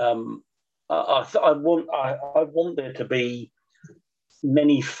 I want there to be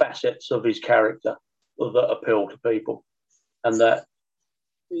many facets of his character that appeal to people, and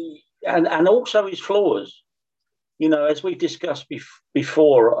also his flaws. As we discussed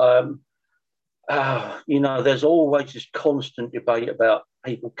before, there's always this constant debate about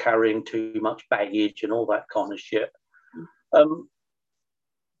people carrying too much baggage and all that kind of shit. And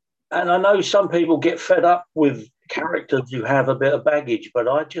I know some people get fed up with characters who have a bit of baggage, but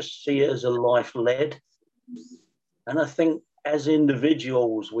I just see it as a life led. And I think as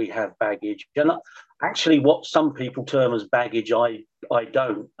individuals, we have baggage. And actually, what some people term as baggage, I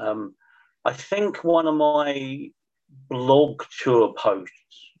don't. I think one of my blog tour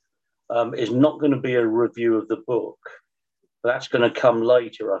posts is not going to be a review of the book. That's going to come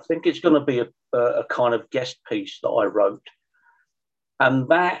later. I think it's going to be a kind of guest piece that I wrote. And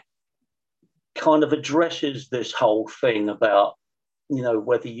that kind of addresses this whole thing about,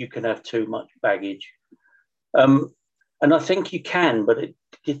 whether you can have too much baggage. And I think you can, but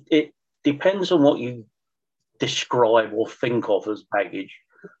it depends on what you describe or think of as baggage.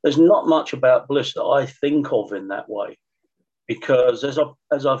 There's not much about Bliss that I think of in that way, because as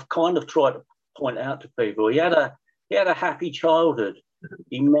I've kind of tried to point out to people, he had a happy childhood.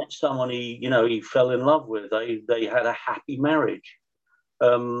 He met someone he fell in love with. They had a happy marriage.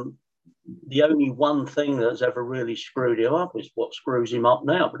 The only one thing that's ever really screwed him up is what screws him up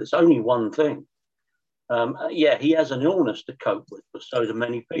now, but it's only one thing. He has an illness to cope with, but so do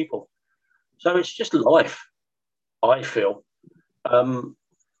many people. So it's just life, I feel.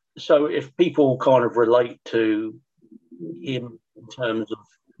 So if people kind of relate to him in terms of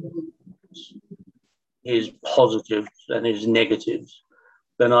his positives and his negatives,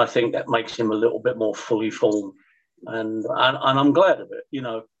 then I think that makes him a little bit more fully formed. And I'm glad of it.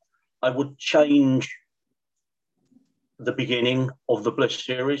 I would change the beginning of the Bliss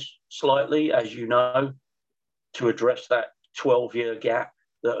series slightly, as you know, to address that 12-year gap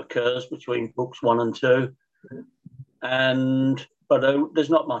that occurs between books 1 and 2. But there's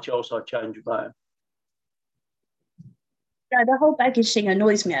not much else I'd change about it. Yeah, the whole baggage thing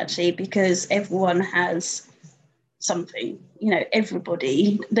annoys me, actually, because everyone has something.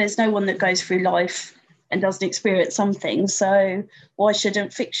 Everybody. There's no one that goes through life and doesn't experience something. So why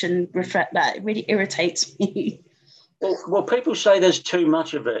shouldn't fiction reflect that? It really irritates me. Well, people say there's too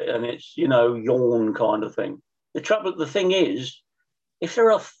much of it, and it's yawn kind of thing. The thing is, if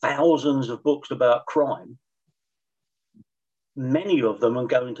there are thousands of books about crime, many of them are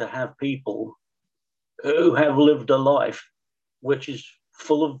going to have people who have lived a life which is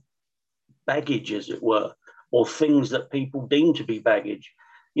full of baggage, as it were, or things that people deem to be baggage.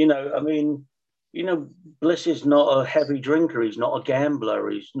 Bliss is not a heavy drinker. He's not a gambler.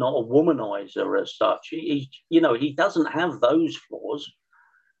 He's not a womanizer as such. He doesn't have those flaws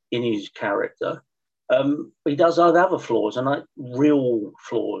in his character. He does have other flaws, and real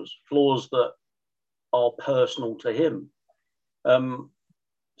flaws that are personal to him. I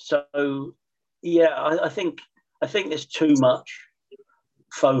think there's too much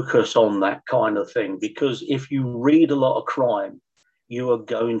focus on that kind of thing, because if you read a lot of crime, you are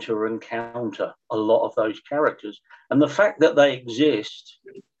going to encounter a lot of those characters, and the fact that they exist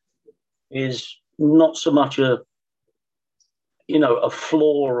is not so much a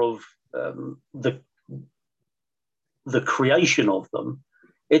flaw of the creation of them.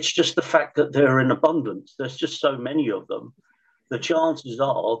 It's just the fact that they're in abundance. There's just so many of them. The chances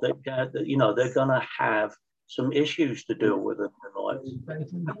are that they're going to have some issues to deal with in their lives.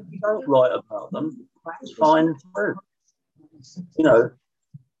 If you don't write about them, that's fine too.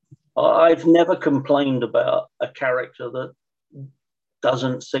 I've never complained about a character that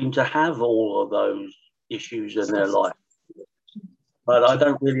doesn't seem to have all of those issues in their life. But I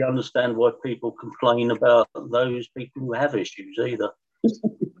don't really understand why people complain about those people who have issues either.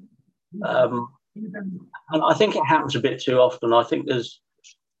 And I think it happens a bit too often. I think there's,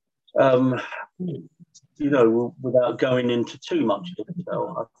 without going into too much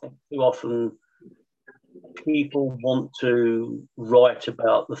detail, I think too often people want to write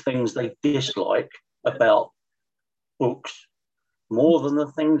about the things they dislike about books more than the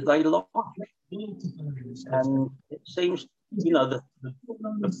things they like. And it seems, the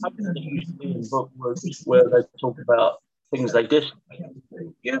posts that you see in book groups where they talk about things they dislike,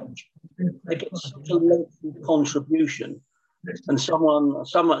 huge. They get such a lengthy contribution, and someone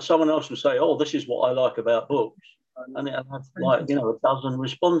else will say, "Oh, this is what I like about books," and it has a dozen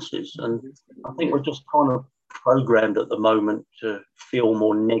responses. And I think we're just kind of programmed at the moment to feel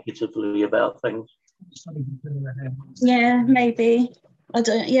more negatively about things. Yeah, maybe. I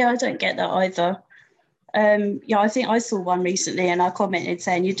don't get that either. I think I saw one recently, and I commented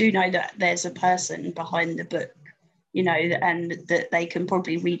saying, "You do know that there's a person behind the book, and that they can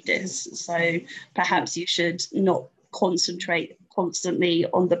probably read this. So perhaps you should not concentrate constantly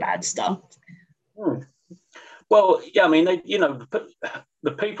on the bad stuff." Well, yeah, I mean,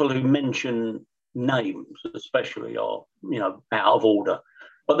 the people who mention names especially are, out of order.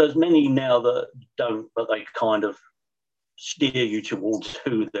 But there's many now that don't, but they kind of steer you towards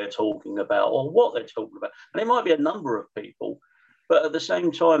who they're talking about or what they're talking about. And it might be a number of people, but at the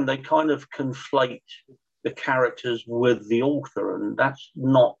same time, they kind of conflate the characters with the author. And that's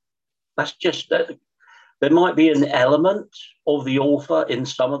just that. There might be an element of the author in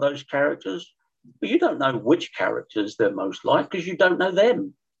some of those characters, but you don't know which characters they're most like because you don't know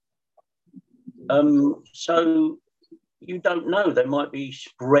them. So you don't know. They might be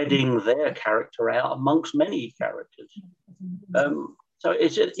spreading their character out amongst many characters. So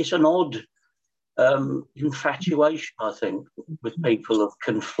it's an odd infatuation, I think, with people of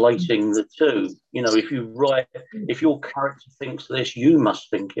conflating the two. If your character thinks this, you must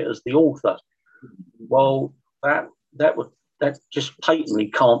think it as the author. Well, that just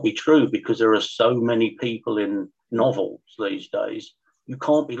patently can't be true because there are so many people in novels these days. You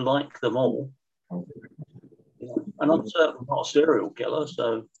can't be like them all. And I'm certainly not a serial killer,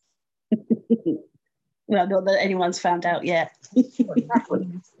 so. Well, not that anyone's found out yet. Exactly.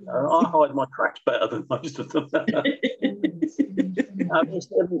 I hide my tracks better than most of them.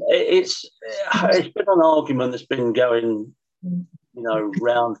 It's been an argument that's been going,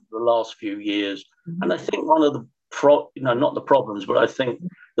 round for the last few years, and I think one of the not the problems, but I think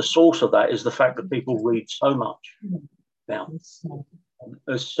the source of that is the fact that people read so much now.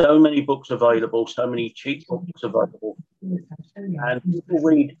 There's so many books available, so many cheap books available, and people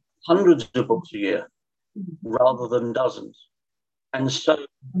read hundreds of books a year rather than dozens. And so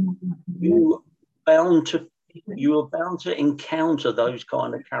you are bound to encounter those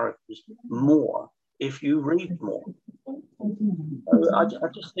kind of characters more if you read more. So I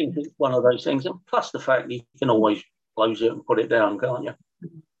just think it's one of those things, and plus the fact you can always close it and put it down, can't you?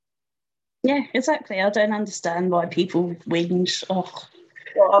 Yeah, exactly. I don't understand why people whinge. Oh.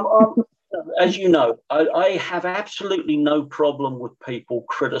 Well, as you know, I have absolutely no problem with people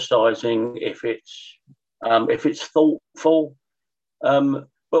criticising if it's thoughtful.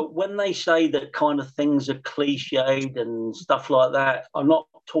 But when they say that kind of things are cliched and stuff like that, I'm not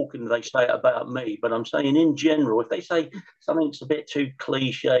talking they say it about me, but I'm saying in general, if they say something's a bit too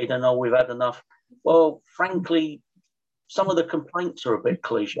cliched and oh, we've had enough, well, frankly, some of the complaints are a bit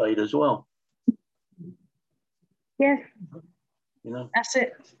cliched as well. Yeah. You know, that's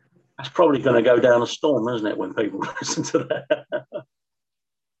it. That's probably going to go down a storm, isn't it, when people listen to that?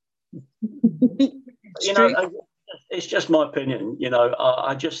 You know, it's just my opinion. You know,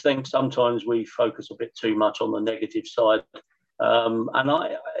 I just think sometimes we focus a bit too much on the negative side.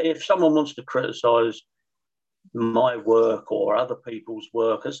 If someone wants to criticise my work or other people's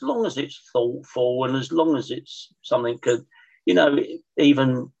work, as long as it's thoughtful and as long as it's something could, you know,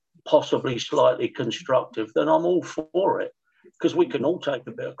 even possibly slightly constructive, then I'm all for it. Because we can all take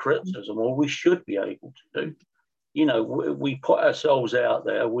a bit of criticism, or we should be able to do. You know, we put ourselves out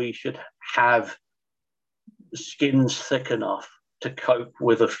there. We should have skins thick enough to cope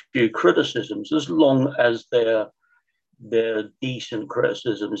with a few criticisms, as long as they're decent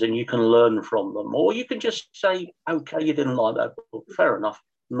criticisms and you can learn from them. Or you can just say, okay, you didn't like that book, fair enough.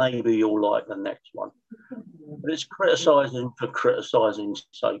 Maybe you'll like the next one. But it's criticising for criticising's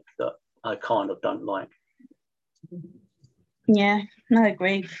sake that I kind of don't like. Yeah, I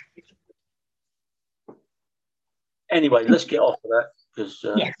agree. Anyway, let's get off of that, because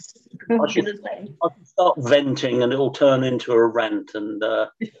yes. I can start venting and it'll turn into a rant, and I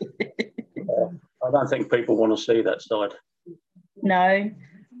don't think people want to see that side. No,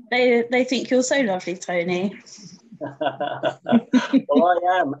 they think you're so lovely, Tony. Well, I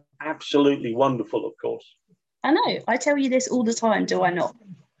am absolutely wonderful, of course. I know. I tell you this all the time, do I not?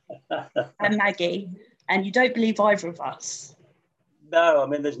 And Maggie, and you don't believe either of us. No, I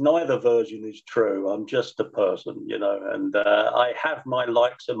mean, there's neither version is true. I'm just a person, you know, and I have my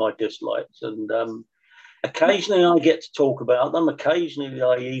likes and my dislikes. And occasionally I get to talk about them. Occasionally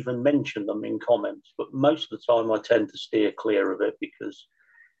I even mention them in comments. But most of the time I tend to steer clear of it because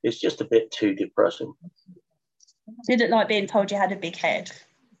it's just a bit too depressing. Did it like being told you had a big head?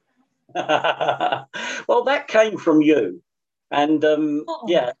 Well, that came from you. And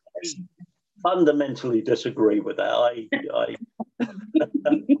yeah, I fundamentally disagree with that.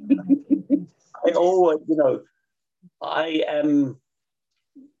 I always, you know, I am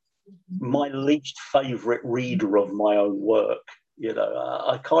my least favorite reader of my own work. You know,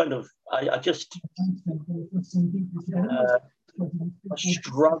 I just I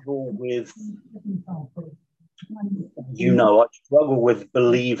struggle with, you know, I struggle with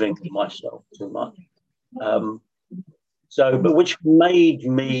believing in myself too much. But which made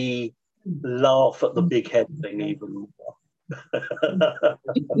me laugh at the big head thing even more.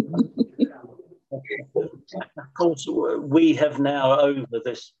 Of course, we have now, over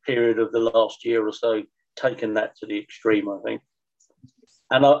this period of the last year or so, taken that to the extreme, I think.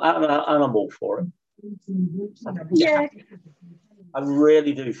 And I'm all for it. Yeah. I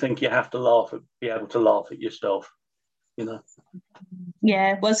really do think you have to be able to laugh at yourself, you know.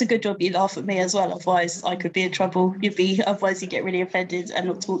 Yeah, well, it's a good job you laugh at me as well. Otherwise, I could be in trouble. Otherwise, you get really offended and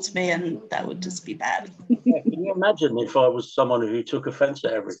not talk to me, and that would just be bad. Yeah, can you imagine if I was someone who took offence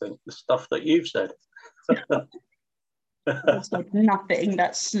at everything, the stuff that you've said? It's like nothing.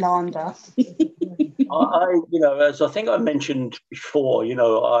 That's slander. You know, as I think I mentioned before, you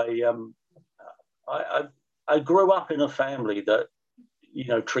know, I grew up in a family that, you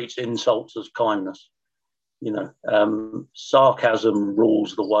know, treats insults as kindness. You know, sarcasm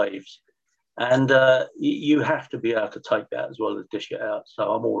rules the waves, and you have to be able to take that as well as dish it out.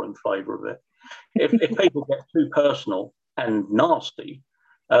 So I'm all in favour of it. If people get too personal and nasty,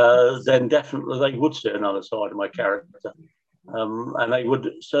 then definitely they would see another side of my character, and they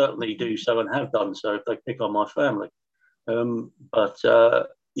would certainly do so and have done so if they pick on my family. But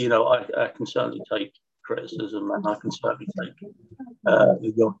you know, I can certainly take criticism, and I can certainly take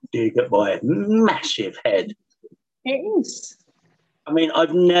your dig at my massive head. It is. I mean,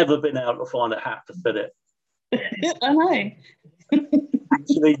 I've never been able to find a hat to fit it. I know.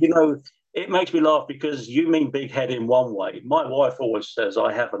 Actually, you know, it makes me laugh because you mean big head in one way. My wife always says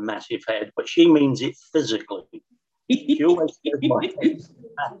I have a massive head, but she means it physically. She always says my head is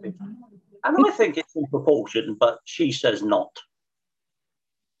massive. And I think it's in proportion, but she says not.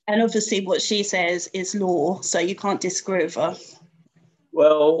 And obviously what she says is law, so you can't disagree with her.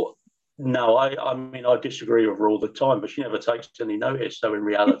 Well, no, I mean, I disagree with her all the time, but she never takes any notice, so in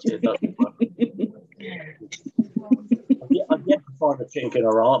reality it doesn't work. I've yet to find a chink in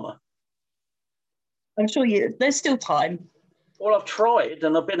her armour. I'm sure there's still time. Well, I've tried,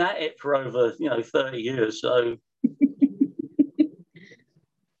 and I've been at it for over, 30 years, so...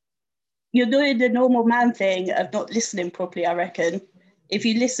 You're doing the normal man thing of not listening properly, I reckon. if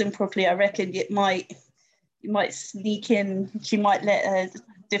you listen properly, I reckon you might sneak in. She might let her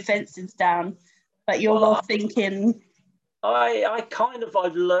defences down, but you're all thinking.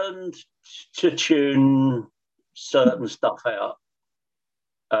 I've learned to tune certain stuff out.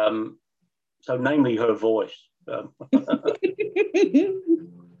 So namely her voice.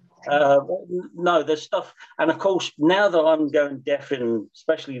 No, there's stuff, and of course now that I'm going deaf in,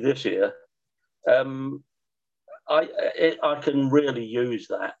 especially this year, I can really use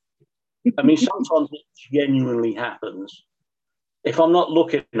that. I mean, sometimes it genuinely happens. If I'm not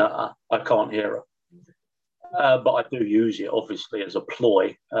looking at her, I can't hear her. But I do use it, obviously, as a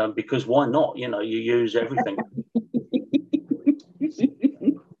ploy, because why not? You know, you use everything.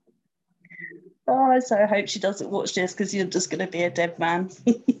 Oh, so I hope she doesn't watch this, because you're just going to be a dead man.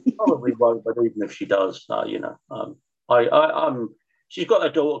 Probably won't, but even if she does, you know, I'm. She's got a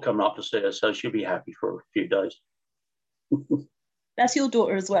daughter coming up to see her, so she'll be happy for a few days. That's your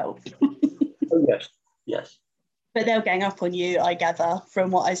daughter as well. Oh, yes, yes. But they'll gang up on you, I gather,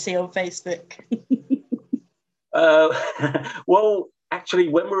 from what I see on Facebook. Well, actually,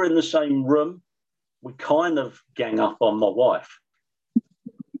 when we're in the same room, we kind of gang up on my wife.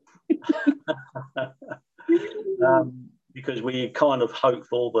 Because we're kind of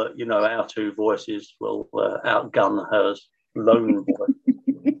hopeful that, you know, our two voices will outgun hers lone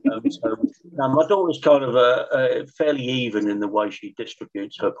voice. So my daughter's kind of fairly even in the way she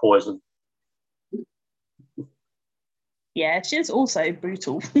distributes her poison. Yeah, she's also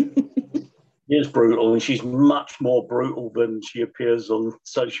brutal. She is brutal, and she's much more brutal than she appears on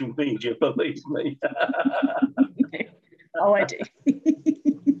social media, believe me. Oh, I do.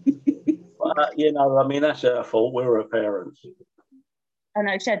 But, you know, I mean, that's her fault. We're her parents. I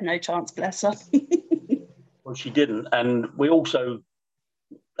know, she had no chance, bless her. Well, she didn't. And we also,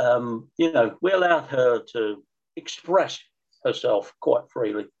 you know, we allowed her to express herself quite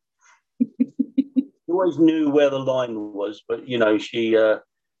freely. She always knew where the line was, but, you know, she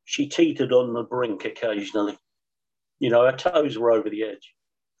teetered on the brink occasionally. You know, her toes were over the edge.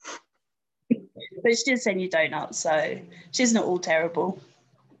 But she did send you donuts, so she's not all terrible.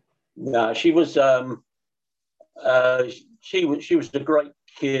 No, she was she was a great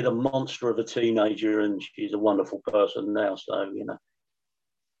kid, a monster of a teenager, and she's a wonderful person now. So, you know.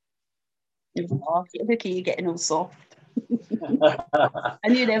 Oh, look at you getting all soft. I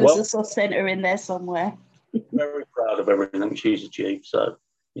knew there was a soft centre in there somewhere. Very proud of everything she's achieved. So,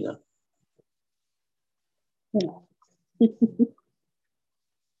 you know.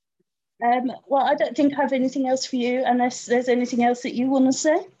 Well, I don't think I have anything else for you, unless there's anything else that you want to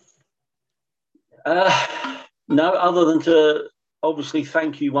say. No, other than to obviously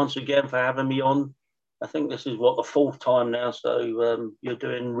thank you once again for having me on. I think this is the fourth time now, so you're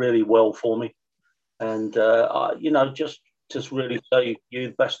doing really well for me. And you know, just really say you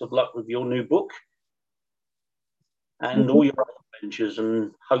the best of luck with your new book and all your other ventures,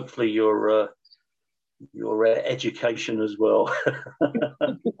 and hopefully your education as well.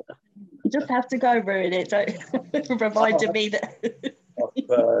 You just have to go ruin it, don't reminding me that.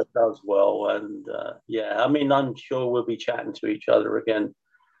 Does well, and yeah, I mean, I'm sure we'll be chatting to each other again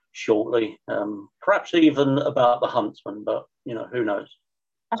shortly, perhaps even about the Huntsman, but you know, who knows.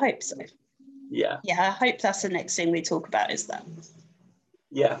 I hope so. Yeah, I hope that's the next thing we talk about, is that.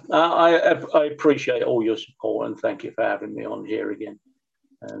 Yeah, I appreciate all your support, and thank you for having me on here again.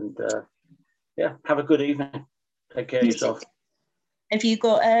 And yeah, have a good evening. Take care of yourself. Have you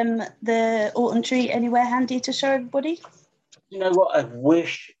got the autumn tree anywhere handy to show everybody? You know what? I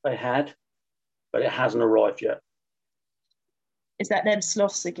wish I had, but it hasn't arrived yet. Is that them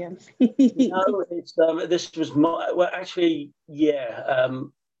sloths again? No, it's this was my, well, actually, yeah,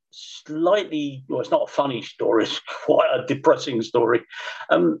 slightly. Well, it's not a funny story. It's quite a depressing story.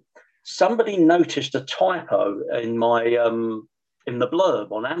 Somebody noticed a typo in my in the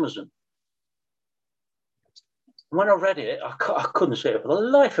blurb on Amazon. When I read it, I couldn't see it. For the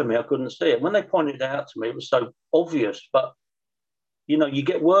life of me, I couldn't see it. When they pointed it out to me, it was so obvious. But you know, you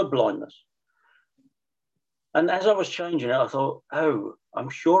get word blindness. And as I was changing it, I thought, oh, I'm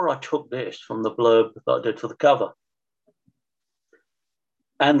sure I took this from the blurb that I did for the cover.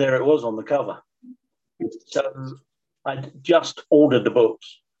 And there it was on the cover. So I just ordered the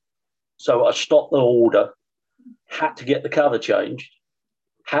books. So I stopped the order, had to get the cover changed,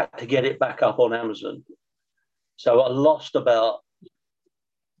 had to get it back up on Amazon. So I lost about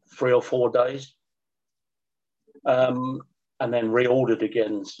 3 or 4 days. And then reordered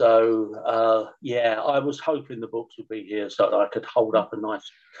again. So, yeah, I was hoping the books would be here so that I could hold up a nice,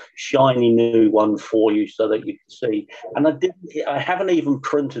 shiny new one for you so that you could see. And I haven't even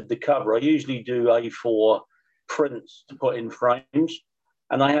printed the cover. I usually do A4 prints to put in frames.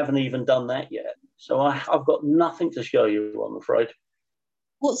 and I haven't even done that yet. So I've got nothing to show you, I'm afraid.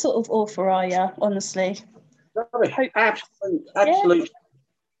 What sort of author are you, honestly? Absolute.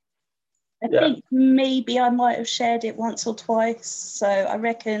 I think maybe I might have shared it once or twice. So I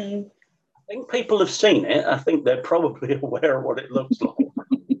reckon. I think people have seen it. I think they're probably aware of what it looks like.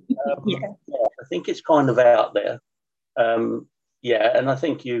 I think it's kind of out there. And I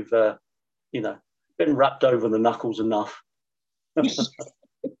think you've, been wrapped over the knuckles enough.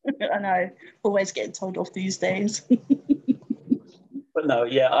 I know, always getting told off these days. But no,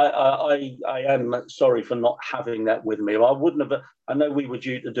 I am sorry for not having that with me. I wouldn't have. I know we were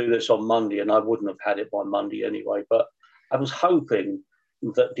due to do this on Monday, and I wouldn't have had it by Monday anyway. But I was hoping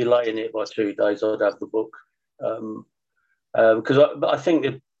that delaying it by 2 days, I'd have the book, because I think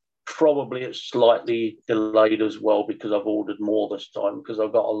it's slightly delayed as well because I've ordered more this time because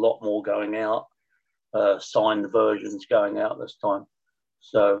I've got a lot more going out, signed versions going out this time.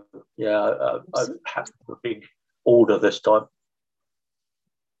 So I've had a big order this time.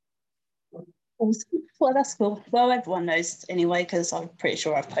 Awesome. Well, that's cool. Well, everyone knows anyway because I'm pretty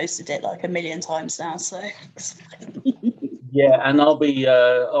sure I've posted it like 1 million times now. So yeah, and I'll be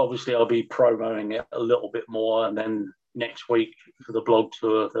I'll be promoting it a little bit more, and then next week for the blog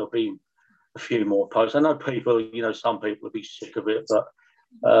tour there'll be a few more posts. I know people, some people will be sick of it, but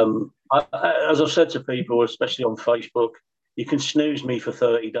as I've said to people, especially on Facebook, you can snooze me for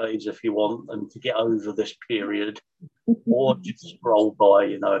 30 days if you want, and to get over this period, or just scroll by,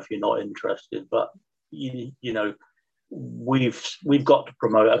 if you're not interested. But we've got to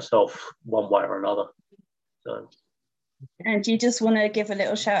promote ourselves one way or another. So. And do you just want to give a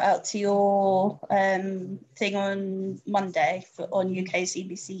little shout out to your thing on Monday on UK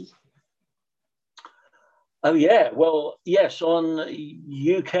CBC? Oh yeah, well yes, on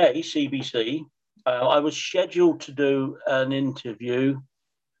UK CBC. I was scheduled to do an interview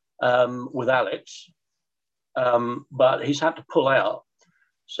with Alex, but he's had to pull out.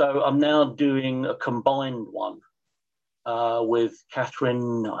 So I'm now doing a combined one with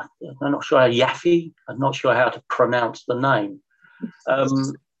Catherine, I'm not sure how Yaffe, I'm not sure how to pronounce the name. I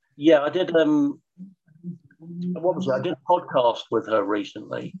did, what was it? I did a podcast with her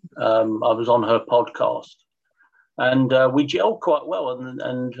recently. I was on her podcast and we gelled quite well.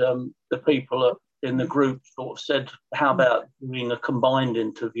 And the people in the group sort of said, how about doing a combined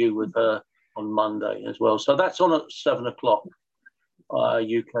interview with her on Monday as well? So that's on at 7:00,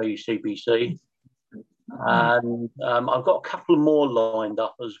 UK CBC. And I've got a couple more lined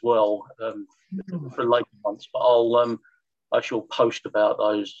up as well for later months, but I shall post about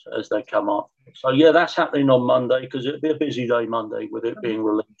those as they come up. So yeah, that's happening on Monday because it'll be a busy day Monday with it being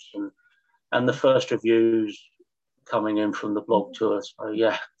released and the first reviews coming in from the blog tour. So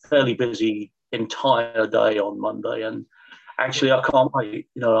yeah, fairly busy entire day on Monday, and actually I can't wait.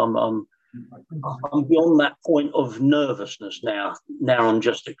 I'm beyond that point of nervousness now. Now I'm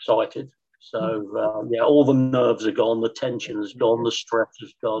just excited. So all the nerves are gone, the tension is gone, the stress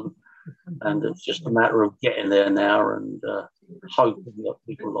is gone, and it's just a matter of getting there now and hoping that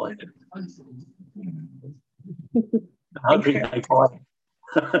people like it. Hoping they buy it.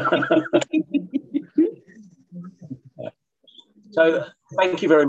 So thank you very much.